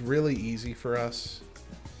it's really easy for us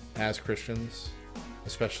as Christians,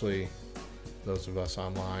 especially those of us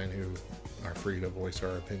online who are free to voice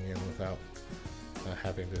our opinion without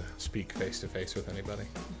having to speak face-to-face with anybody,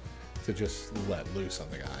 to just let loose on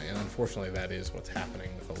the guy. And unfortunately, that is what's happening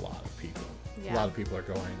with a lot of people. Yeah. A lot of people are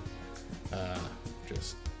going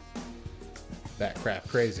just that crap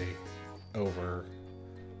crazy over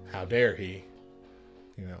how dare he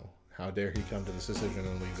come to this decision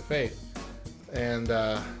and leave the faith. And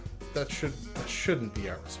that shouldn't be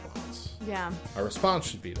our response. Yeah. Our response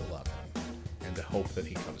should be to love him and to hope that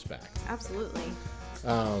he comes back. Absolutely.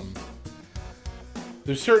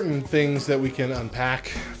 There's certain things that we can unpack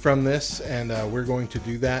from this, and we're going to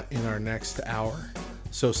do that in our next hour.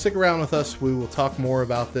 So stick around with us. We will talk more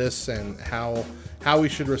about this and how we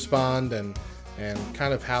should respond, and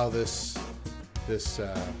kind of how this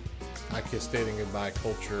I Kiss Dating Goodbye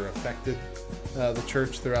culture affected the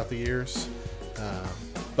church throughout the years.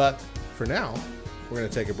 But for now, we're going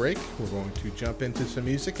to take a break. We're going to jump into some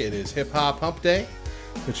music. It is Hip Hop Hump Day,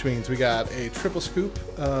 which means we got a triple scoop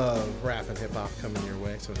of rap and hip hop coming your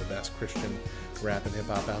way. Some of the best Christian rap and hip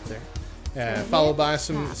hop out there. Followed by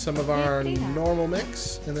some of our normal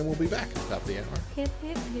mix, and then we'll be back at the top of the hour. Hip,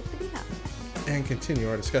 hip, hippity hop. And continue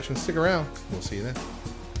our discussion. Stick around. We'll see you then.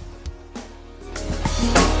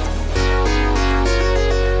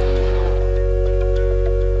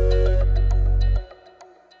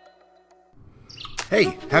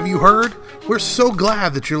 Hey, have you heard? We're so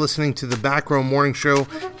glad that you're listening to the Back Row Morning Show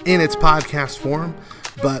in its podcast form,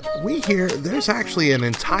 but we hear there's actually an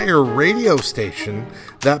entire radio station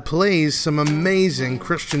that plays some amazing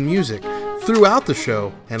Christian music throughout the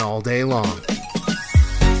show and all day long.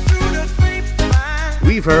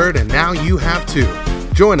 We've heard, and now you have too.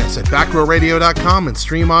 Join us at backrowradio.com and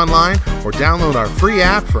stream online, or download our free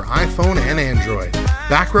app for iPhone and Android.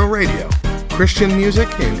 Back Row Radio, Christian music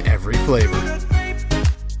in every flavor.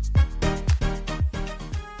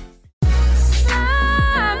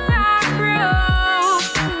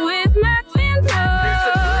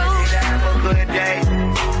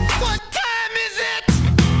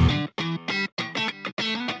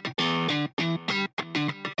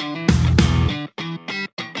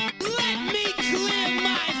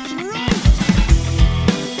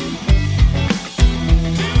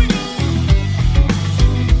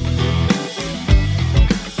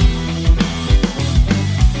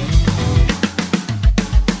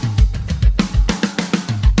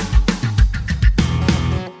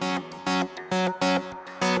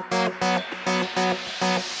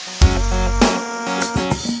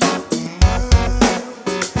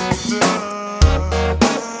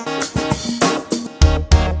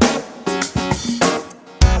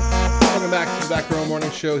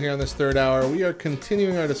 Show here on this third hour. We are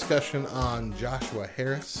continuing our discussion on Joshua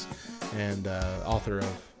Harris, and author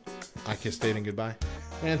of I Kiss Dating Goodbye,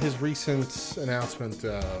 and his recent announcement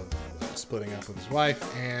of splitting up with his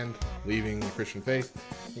wife and leaving the Christian faith,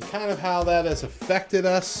 and kind of how that has affected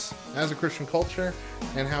us as a Christian culture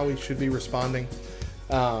and how we should be responding.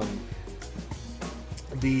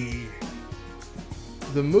 The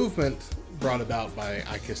movement brought about by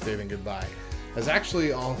I Kiss Dating Goodbye has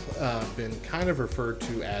actually all been kind of referred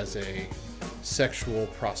to as a sexual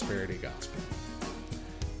prosperity gospel,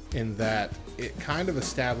 in that it kind of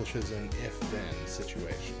establishes an if-then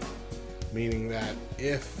situation, meaning that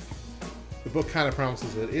if the book kind of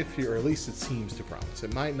promises that if you, or at least it seems to promise,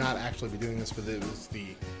 it might not actually be doing this, but it was the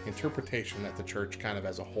interpretation that the church kind of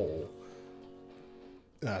as a whole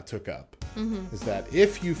took up, is that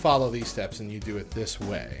if you follow these steps and you do it this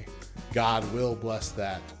way, God will bless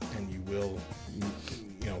that, and you will,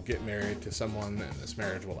 get married to someone, and this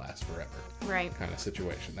marriage will last forever. Right. Kind of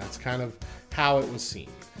situation. That's kind of how it was seen.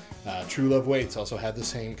 True Love Waits also had the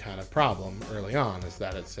same kind of problem early on, is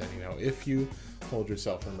that it said, if you hold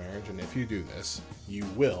yourself for marriage and if you do this, you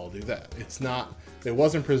will do that. It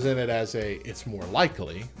wasn't presented as it's more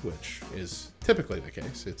likely, which is typically the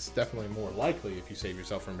case. It's definitely more likely if you save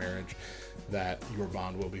yourself for marriage that your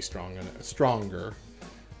bond will be stronger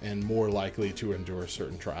and more likely to endure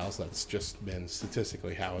certain trials. That's just been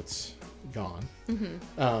statistically how it's gone.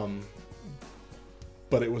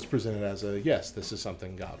 But it was presented as yes, this is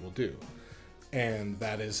something God will do. And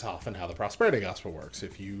that is often how the prosperity gospel works.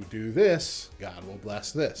 If you do this, God will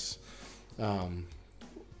bless this.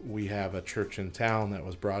 We have a church in town that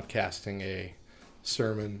was broadcasting a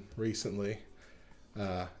sermon recently.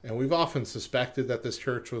 And we've often suspected that this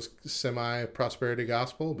church was semi-prosperity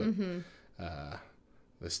gospel, but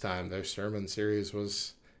this time their sermon series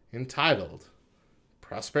was entitled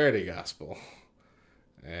Prosperity Gospel.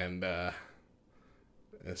 And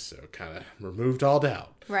so kind of removed all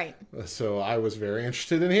doubt. Right. So I was very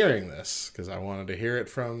interested in hearing this because I wanted to hear it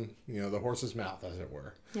from, the horse's mouth, as it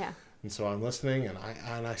were. Yeah. And so I'm listening, and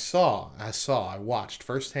I watched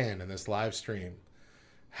firsthand in this live stream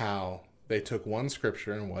how they took one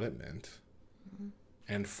scripture and what it meant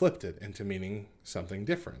and flipped it into meaning something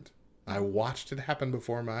different. I watched it happen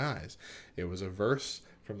before my eyes. It was a verse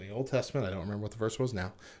from the Old Testament. I don't remember what the verse was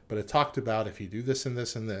now, but it talked about if you do this and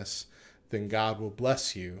this and this, then God will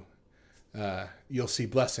bless you. You'll see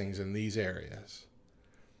blessings in these areas.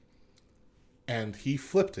 And he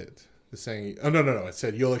flipped it, saying, no. It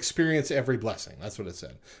said, you'll experience every blessing. That's what it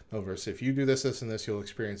said. No verse, if you do this, this, and this, you'll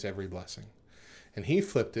experience every blessing. And he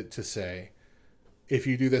flipped it to say, if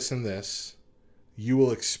you do this and this, you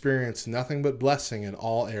will experience nothing but blessing in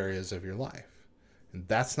all areas of your life. And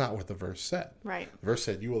that's not what the verse said. Right. The verse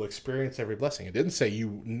said you will experience every blessing. It didn't say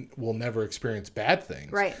you will never experience bad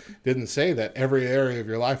things. Right. It didn't say that every area of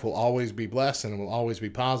your life will always be blessed and will always be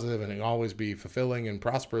positive and it will always be fulfilling and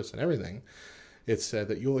prosperous and everything. It said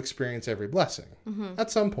that you'll experience every blessing.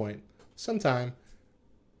 At some point, sometime,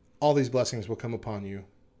 all these blessings will come upon you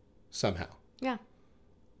somehow. Yeah.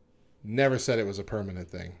 Never said it was a permanent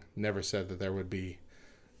thing. Never said that there would be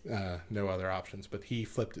no other options. But he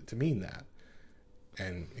flipped it to mean that.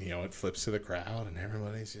 And, it flips to the crowd and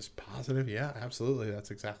everybody's just positive. Yeah, absolutely. That's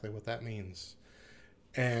exactly what that means.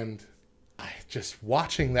 And just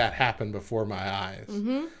watching that happen before my eyes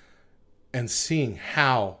and seeing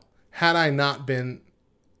how, had I not been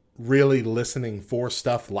really listening for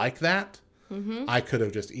stuff like that, I could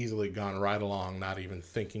have just easily gone right along, not even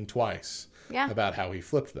thinking twice about how he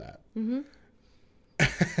flipped that.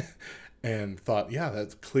 And thought,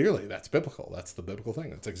 that's biblical. That's the biblical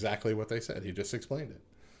thing. That's exactly what they said. He just explained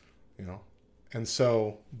it, And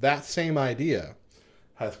so that same idea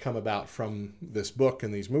has come about from this book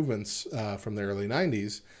and these movements from the early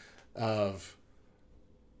 90s of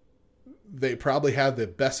they probably had the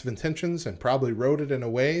best of intentions and probably wrote it in a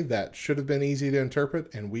way that should have been easy to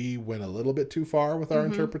interpret. And we went a little bit too far with our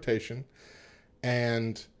interpretation.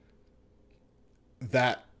 And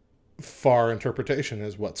that far interpretation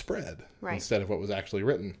is what spread instead of what was actually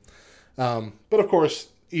written. But of course,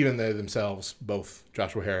 even they themselves, both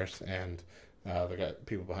Joshua Harris and the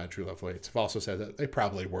people behind True Love Waits, have also said that they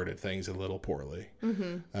probably worded things a little poorly.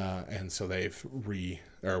 And so they've True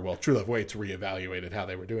Love Waits reevaluated how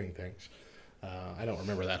they were doing things. I don't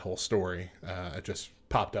remember that whole story. It just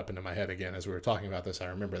popped up into my head again as we were talking about this. I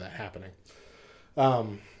remember that happening.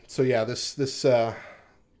 So yeah, this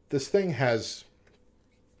thing has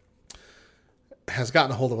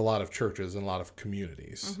gotten a hold of a lot of churches and a lot of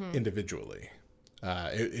communities individually.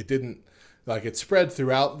 It didn't, it spread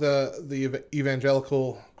throughout the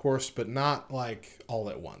evangelical course, but not all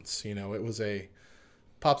at once. It was a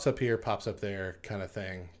pops up here, pops up there kind of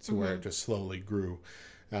thing to where it just slowly grew.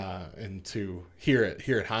 And to here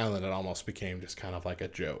at Highland, it almost became just kind of like a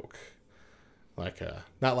joke. Like,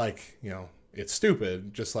 not like, it's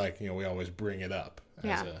stupid, just like, we always bring it up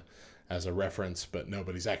as a reference, but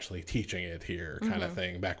nobody's actually teaching it here kind of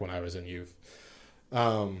thing back when I was in youth.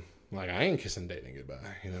 Like, I ain't kissing dating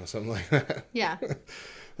goodbye, something like that. Yeah.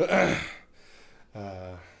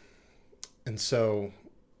 And so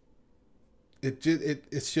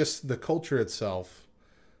it's just the culture itself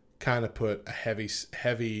kind of put a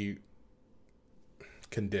heavy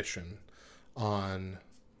condition on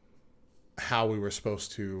how we were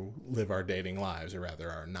supposed to live our dating lives, or rather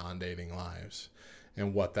our non-dating lives,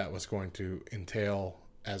 and what that was going to entail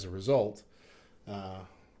as a result.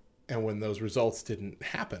 And when those results didn't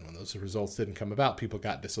happen, when those results didn't come about, people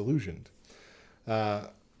got disillusioned. And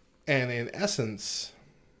in essence,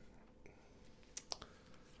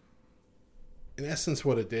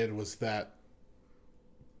 what it did was that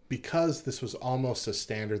because this was almost a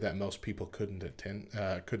standard that most people couldn't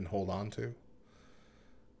hold on to,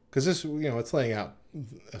 because this, it's laying out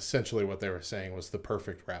essentially what they were saying was the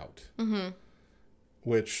perfect route,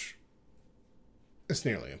 which is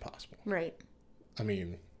nearly impossible. Right. I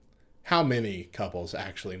mean, how many couples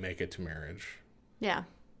actually make it to marriage? Yeah.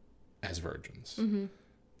 As virgins?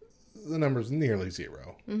 The number's nearly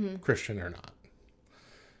zero, Christian or not,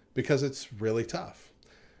 because it's really tough.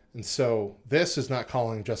 And so this is not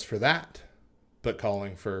calling just for that, but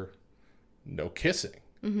calling for no kissing.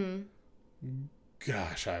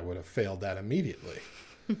 Gosh, I would have failed that immediately.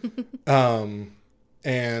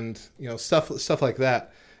 And, stuff like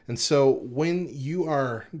that. And so when you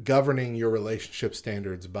are governing your relationship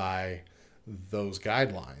standards by those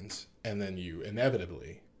guidelines, and then you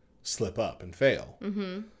inevitably slip up and fail,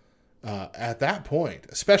 at that point,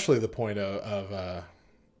 especially the point of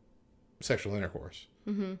sexual intercourse,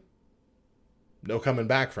 no coming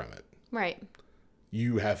back from it. Right.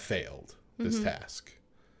 You have failed this task.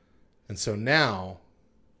 And so now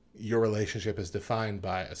your relationship is defined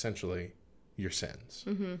by essentially your sins.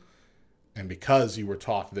 And because you were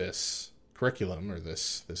taught this curriculum or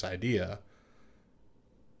this idea,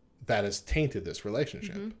 that has tainted this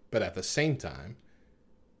relationship. But at the same time,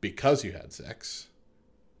 because you had sex,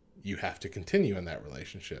 you have to continue in that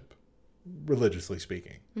relationship, religiously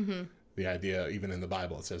speaking. The idea, even in the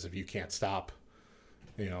Bible, it says if you can't stop,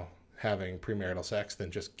 having premarital sex,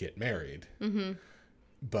 then just get married.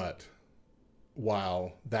 But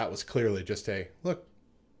while that was clearly just look,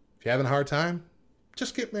 if you're having a hard time,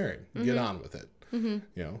 just get married. Get on with it.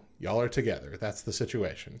 Y'all are together. That's the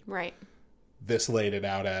situation. Right. This laid it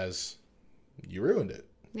out as you ruined it.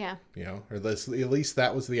 Yeah. Or at least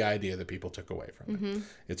that was the idea that people took away from it.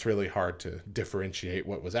 It's really hard to differentiate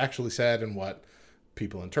what was actually said and what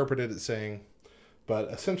people interpreted it saying. But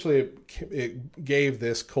essentially it gave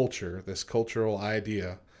this cultural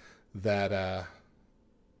idea that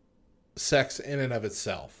sex in and of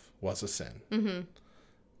itself was a sin.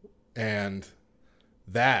 And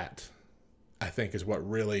that, I think, is what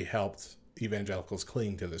really helped evangelicals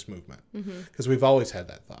cling to this movement. Because we've always had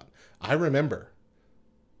that thought. I remember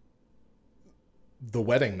the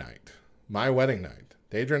wedding night, my wedding night.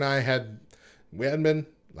 Deidre and I we hadn't been,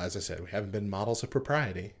 as I said, we haven't been models of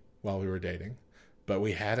propriety while we were dating, but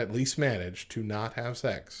we had at least managed to not have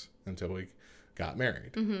sex until we got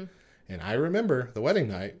married. And I remember the wedding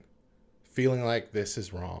night feeling like this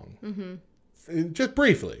is wrong. Just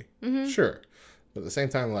briefly, sure. But at the same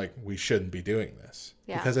time, like, we shouldn't be doing this.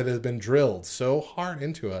 Because it has been drilled so hard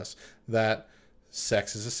into us that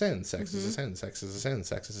sex is a sin. Sex is a sin. Sex is a sin.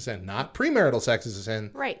 Sex is a sin. Not premarital sex is a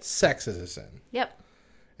sin. Right. Sex is a sin. Yep.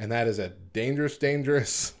 And that is a dangerous,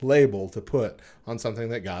 dangerous label to put on something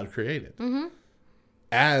that God created.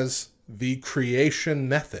 As the creation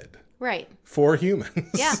method. Right. For humans.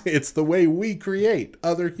 Yeah. It's the way we create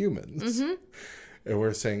other humans. And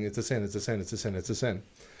we're saying it's a sin, it's a sin, it's a sin, it's a sin.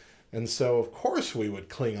 And so, of course, we would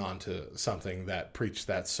cling on to something that preached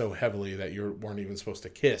that so heavily that you weren't even supposed to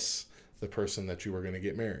kiss the person that you were going to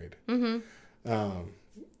get married. And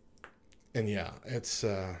yeah,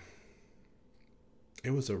 it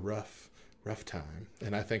was a rough time.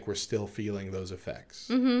 And I think we're still feeling those effects.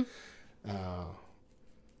 And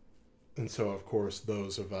so, of course,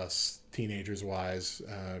 those of us teenagers-wise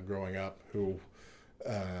growing up who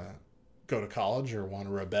go to college or want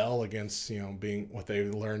to rebel against, being what they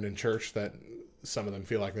learned in church that some of them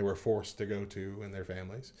feel like they were forced to go to in their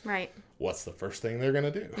families. Right. What's the first thing they're going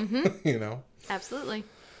to do? Absolutely.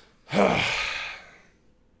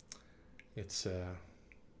 It's,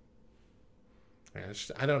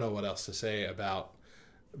 I don't know what else to say about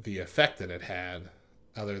the effect that it had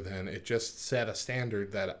other than it just set a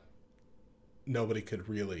standard that nobody could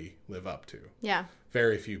really live up to. Yeah.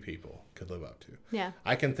 Very few people could live up to. Yeah.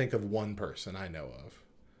 I can think of one person I know of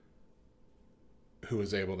who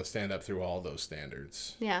was able to stand up through all those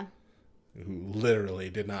standards. Yeah. Who literally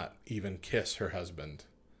did not even kiss her husband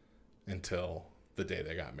until the day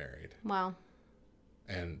they got married. Wow.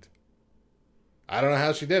 And I don't know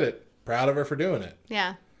how she did it. Proud of her for doing it.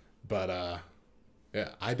 Yeah. But yeah,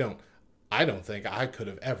 I don't think I could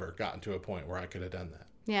have ever gotten to a point where I could have done that.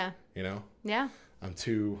 Yeah. You know? Yeah.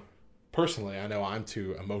 Personally, I know I'm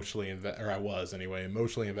too emotionally I was anyway,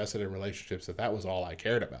 emotionally invested in relationships that was all I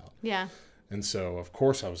cared about. Yeah. And so, of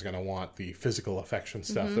course, I was going to want the physical affection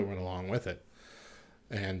stuff that went along with it.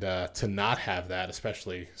 And to not have that,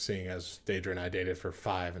 especially seeing as Deidre and I dated for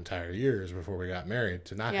 5 entire years before we got married,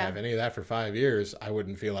 to not have any of that for 5 years, I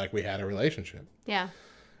wouldn't feel like we had a relationship. Yeah.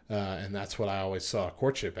 And that's what I always saw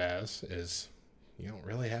courtship as, is you don't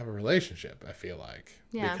really have a relationship, I feel like,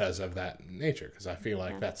 because of that nature, because I feel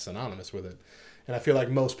like that's synonymous with it. And I feel like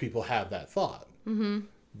most people have that thought,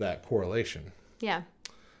 that correlation. Yeah.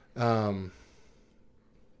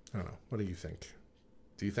 I don't know. What do you think?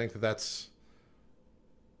 Do you think that that's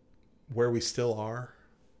where we still are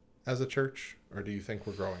as a church? Or do you think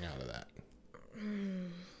we're growing out of that?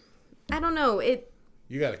 I don't know.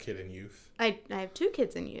 You got a kid in youth. I have 2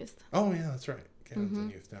 kids in youth. Oh, yeah, that's right. Caitlin's in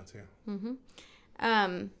youth now, too.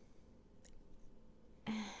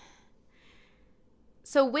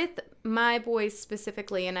 So with my boys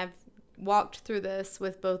specifically, and I've walked through this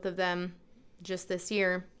with both of them just this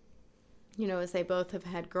year, you know, as they both have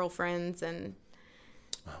had girlfriends and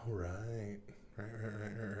right.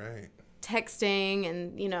 texting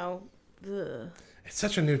and, you know, it's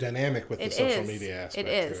such a new dynamic with the social media aspect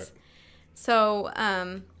to it. So,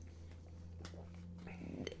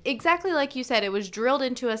 exactly like you said, it was drilled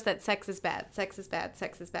into us that sex is bad, sex is bad,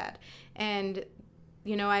 sex is bad. And,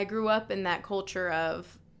 you know, I grew up in that culture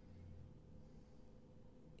of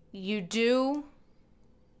you do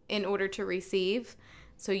in order to receive.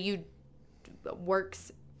 So you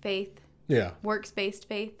works based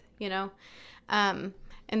faith, you know.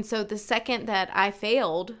 And so the second that I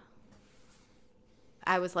failed,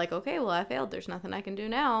 I was like, okay, well, I failed. There's nothing I can do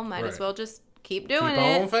now. Might as well just keep doing it.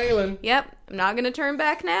 Keep on failing. Yep. I'm not going to turn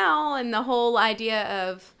back now. And the whole idea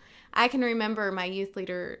of, I can remember my youth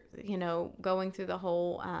leader, you know, going through the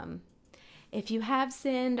whole, if you have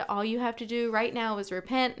sinned, all you have to do right now is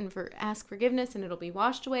repent and ask forgiveness and it'll be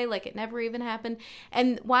washed away like it never even happened.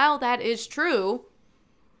 And while that is true,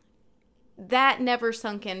 that never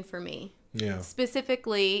sunk in for me. Yeah.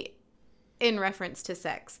 Specifically in reference to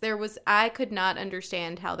sex. I could not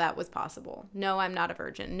understand how that was possible. No, I'm not a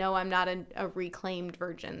virgin. No, I'm not a reclaimed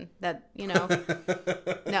virgin. That, you know,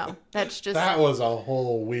 no, that's just. That was a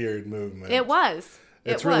whole weird movement. It was.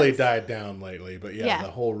 It's really died down lately, but the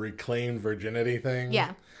whole reclaimed virginity thing.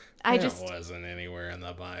 Yeah. It wasn't anywhere in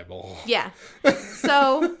the Bible. Yeah.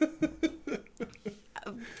 So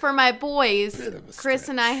for my boys, Chris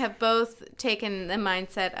and I have both taken the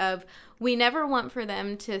mindset of we never want for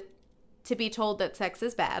them to be told that sex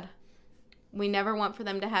is bad. We never want for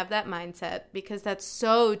them to have that mindset because that's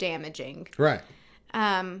so damaging. Right.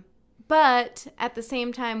 But at the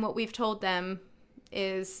same time, what we've told them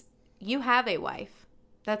is you have a wife.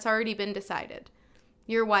 That's already been decided.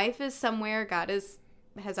 Your wife is somewhere. God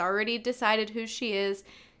has already decided who she is.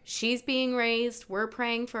 She's being raised. We're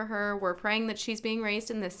praying for her. We're praying that she's being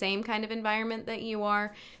raised in the same kind of environment that you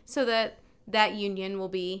are so that union will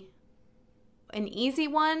be an easy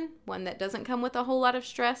one that doesn't come with a whole lot of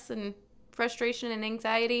stress and frustration and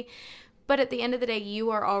anxiety. But at the end of the day,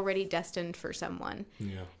 you are already destined for someone.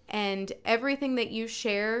 Yeah. And everything that you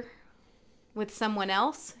share with someone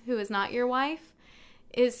else who is not your wife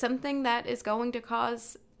is something that is going to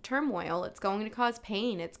cause turmoil. It's going to cause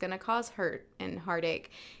pain. It's going to cause hurt and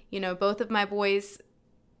heartache. You know, both of my boys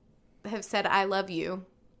have said, I love you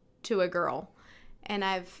to a girl. And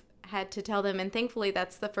I've had to tell them, and thankfully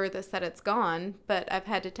that's the furthest that it's gone, but I've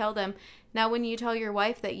had to tell them, now when you tell your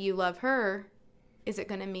wife that you love her, is it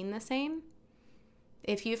going to mean the same?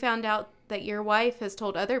 If you found out that your wife has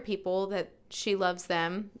told other people that she loves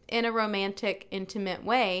them in a romantic, intimate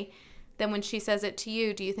way, then when she says it to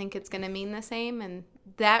you, do you think it's going to mean the same? And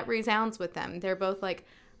that resounds with them. They're both like,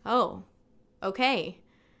 oh, okay.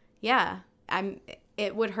 Yeah,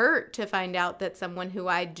 it would hurt to find out that someone who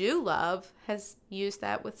I do love has used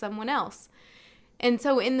that with someone else. And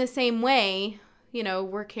so in the same way, you know,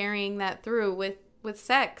 we're carrying that through with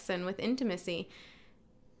sex and with intimacy.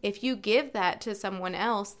 If you give that to someone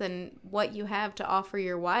else, then what you have to offer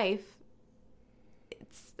your wife,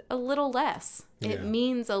 it's a little less. Yeah. It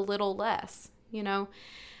means a little less, you know.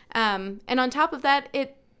 And on top of that,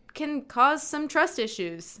 it can cause some trust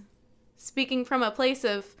issues. Speaking from a place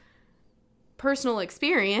of personal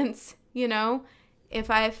experience, you know,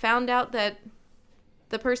 if I found out that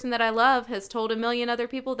the person that I love has told a million other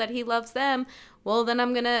people that he loves them, well, then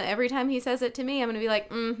I'm going to, every time he says it to me, I'm going to be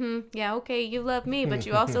like, yeah, okay, you love me, but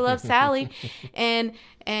you also love Sally and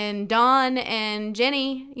Dawn and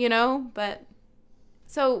Jenny, you know, but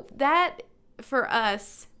so that for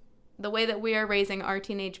us, the way that we are raising our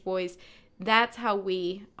teenage boys, that's how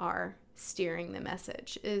we are steering the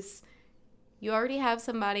message is you already have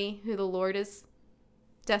somebody who the Lord is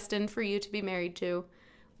destined for you to be married to.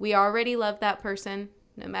 We already love that person,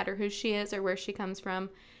 no matter who she is or where she comes from.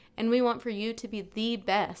 And we want for you to be the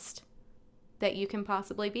best that you can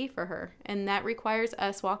possibly be for her. And that requires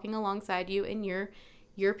us walking alongside you in your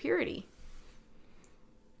purity.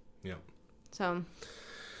 Yeah. So.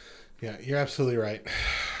 Yeah, you're absolutely right.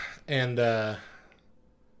 And, yeah,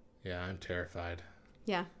 I'm terrified.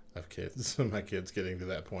 Yeah. Of kids. My kids getting to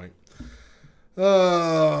that point.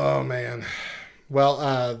 Oh, man.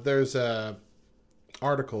 Well, there's a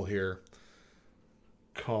article here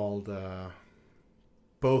called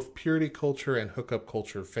Both Purity Culture and Hookup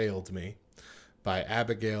Culture Failed Me by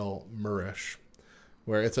Abigail Murish,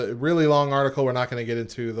 where it's a really long article. We're not going to get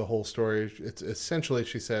into the whole story. It's essentially,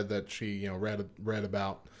 she said that she, read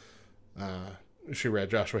about, she read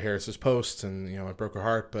Joshua Harris's post and, it broke her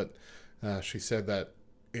heart. But she said that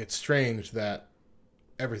it's strange that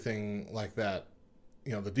everything like that,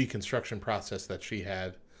 the deconstruction process that she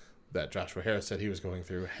had, that Joshua Harris said he was going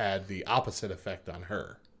through, had the opposite effect on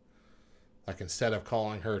her. Like, instead of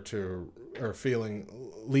calling her to, or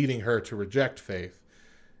leading her to reject faith,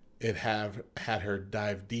 it had her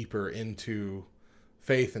dive deeper into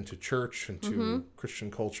faith, into church, into Christian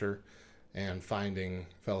culture, and finding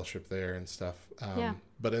fellowship there and stuff. Yeah.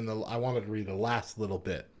 But I wanted to read the last little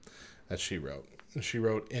bit that she wrote. She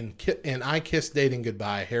wrote, in I Kiss Dating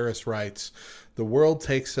Goodbye, Harris writes, the world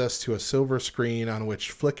takes us to a silver screen on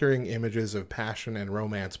which flickering images of passion and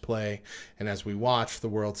romance play, and as we watch, the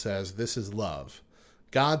world says, this is love.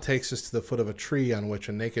 God takes us to the foot of a tree on which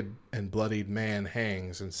a naked and bloodied man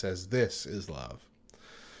hangs and says, this is love.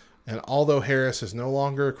 And although Harris is no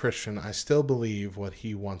longer a Christian, I still believe what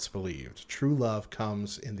he once believed. True love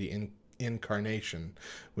comes in the incarnation,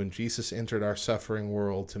 when Jesus entered our suffering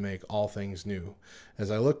world to make all things new.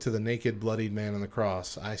 As I look to the naked, bloodied man on the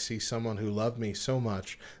cross, I see someone who loved me so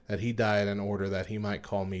much that he died in order that he might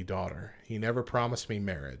call me daughter. He never promised me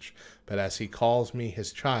marriage, but as he calls me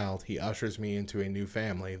his child, he ushers me into a new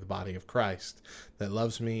family, the body of Christ, that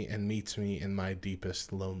loves me and meets me in my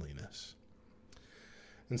deepest loneliness.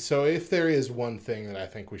 And so if there is one thing that I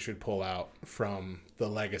think we should pull out from the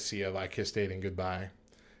legacy of I Kiss Dating Goodbye,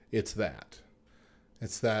 it's that.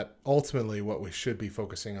 It's that ultimately what we should be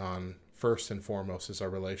focusing on first and foremost is our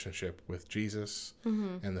relationship with Jesus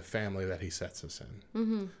and the family that he sets us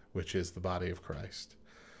in, which is the body of Christ.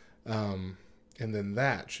 And then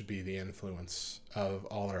that should be the influence of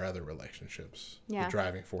all our other relationships, the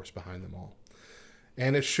driving force behind them all.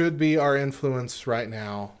 And it should be our influence right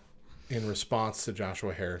now in response to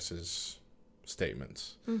Joshua Harris's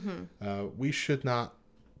statements. We should not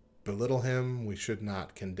belittle him. We should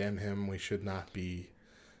not condemn him. We should not be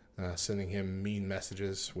sending him mean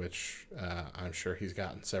messages, which I'm sure he's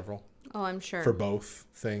gotten several. Oh, I'm sure. For both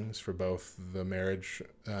things, for both the marriage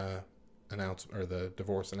announcement or the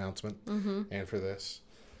divorce announcement and for this.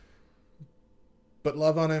 But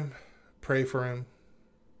love on him, pray for him,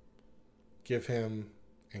 give him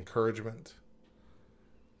encouragement,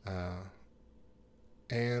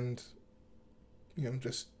 and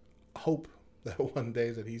just hope that one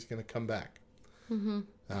day that he's going to come back.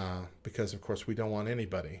 Because, of course, we don't want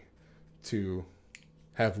anybody to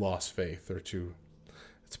have lost faith or to,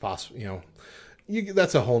 it's possible,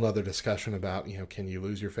 that's a whole nother discussion about, can you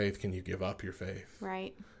lose your faith? Can you give up your faith?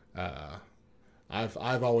 Right.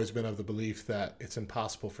 I've always been of the belief that it's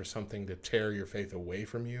impossible for something to tear your faith away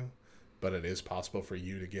from you, but it is possible for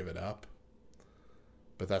you to give it up.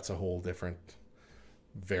 But that's a whole different,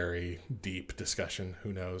 very deep discussion.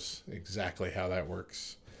 Who knows exactly how that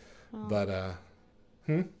works? Well, but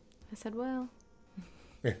I said, well,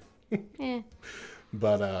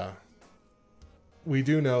 but we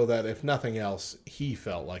do know that if nothing else, he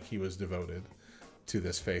felt like he was devoted to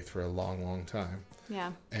this faith for a long, long time.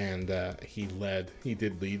 Yeah. And he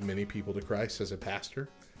did lead many people to Christ as a pastor,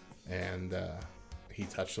 and he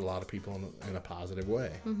touched a lot of people in a positive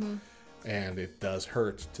way. And it does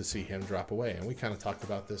hurt to see him drop away. And we kind of talked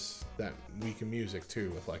about that week in music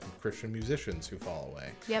too, with like Christian musicians who fall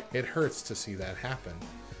away. Yep. It hurts to see that happen,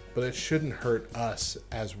 but it shouldn't hurt us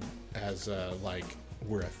as like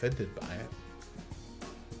we're offended by it.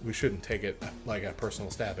 We shouldn't take it like a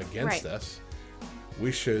personal stab against us.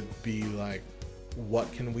 We should be like,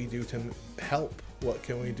 what can we do to help what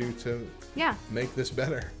can we do to make this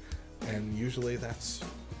better? And usually that's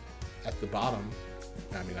at the bottom.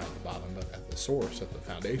 I mean, not at the bottom, but at the source, at the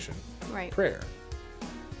foundation. Right. Prayer.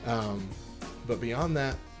 But beyond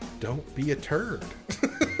that, don't be a turd.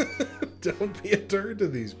 Don't be a turd to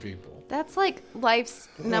these people. That's like life's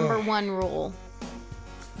number one rule.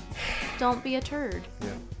 Don't be a turd.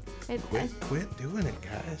 Yeah. Quit doing it,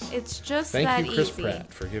 guys. It's just Thank that you, Chris easy.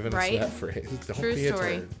 Pratt, for giving us that phrase. Don't True be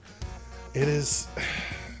story. a turd. It is.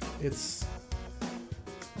 It's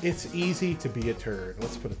easy to be a turd.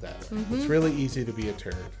 Let's put it that way. Mm-hmm. It's really easy to be a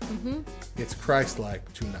turd. Mm-hmm. It's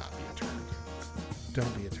Christ-like to not be a turd.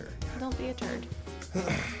 Don't be a turd. Don't be a turd.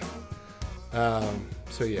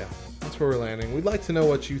 So yeah, that's where we're landing. We'd like to know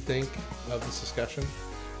what you think of this discussion.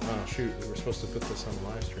 Oh shoot, we were supposed to put this on the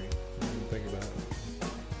live stream. I didn't think about it.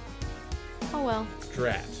 Oh well.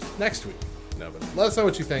 Drat. Next week. No, but let us know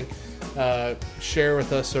what you think. Share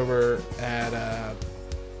with us over at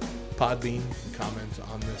Podbean. Comment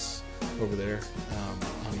on this over there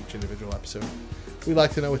on each individual episode. We'd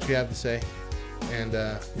like to know what you have to say, and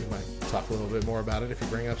we might talk a little bit more about it if you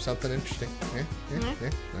bring up something interesting. Yeah. All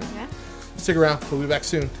right. Yeah. Stick around. We'll be back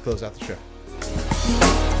soon to close out the show.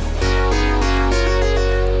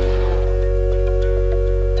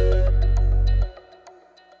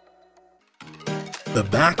 The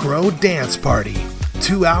Back Row Dance Party.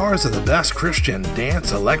 2 hours of the best Christian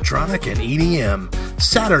dance, electronic, and EDM.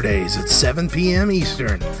 Saturdays at 7 p.m.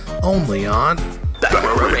 Eastern. Only on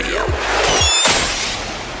Back Row Radio.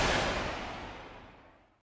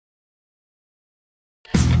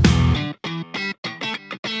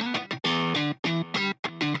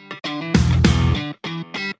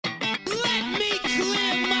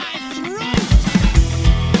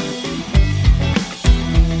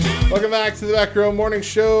 Welcome back to the Back Row Morning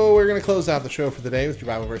Show. We're going to close out the show for the day with your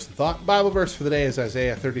Bible verse and thought. Bible verse for the day is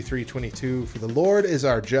Isaiah 33:22. For the Lord is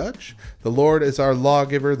our judge, the Lord is our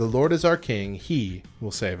lawgiver, the Lord is our king. He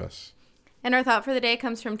will save us. And our thought for the day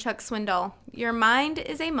comes from Chuck Swindoll. Your mind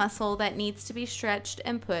is a muscle that needs to be stretched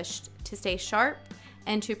and pushed to stay sharp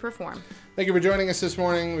and to perform. Thank you for joining us this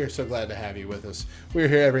morning. We're so glad to have you with us. We're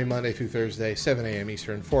here every Monday through Thursday, 7 a.m.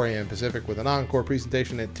 Eastern, 4 a.m. Pacific, with an encore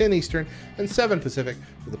presentation at 10 Eastern and 7 Pacific,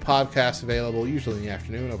 with a podcast available usually in the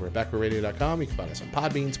afternoon over at backrowradio.com. You can find us on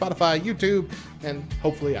Podbean, Spotify, YouTube, and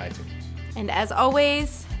hopefully iTunes. And as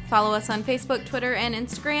always, follow us on Facebook, Twitter, and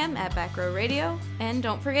Instagram at Back Row Radio. And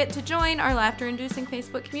don't forget to join our laughter-inducing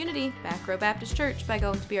Facebook community, Back Row Baptist Church, by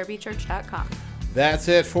going to brbchurch.com. That's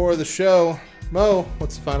it for the show. Mo,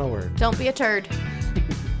 what's the final word? Don't be a turd.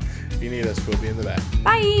 If you need us, we'll be in the back.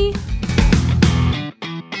 Bye.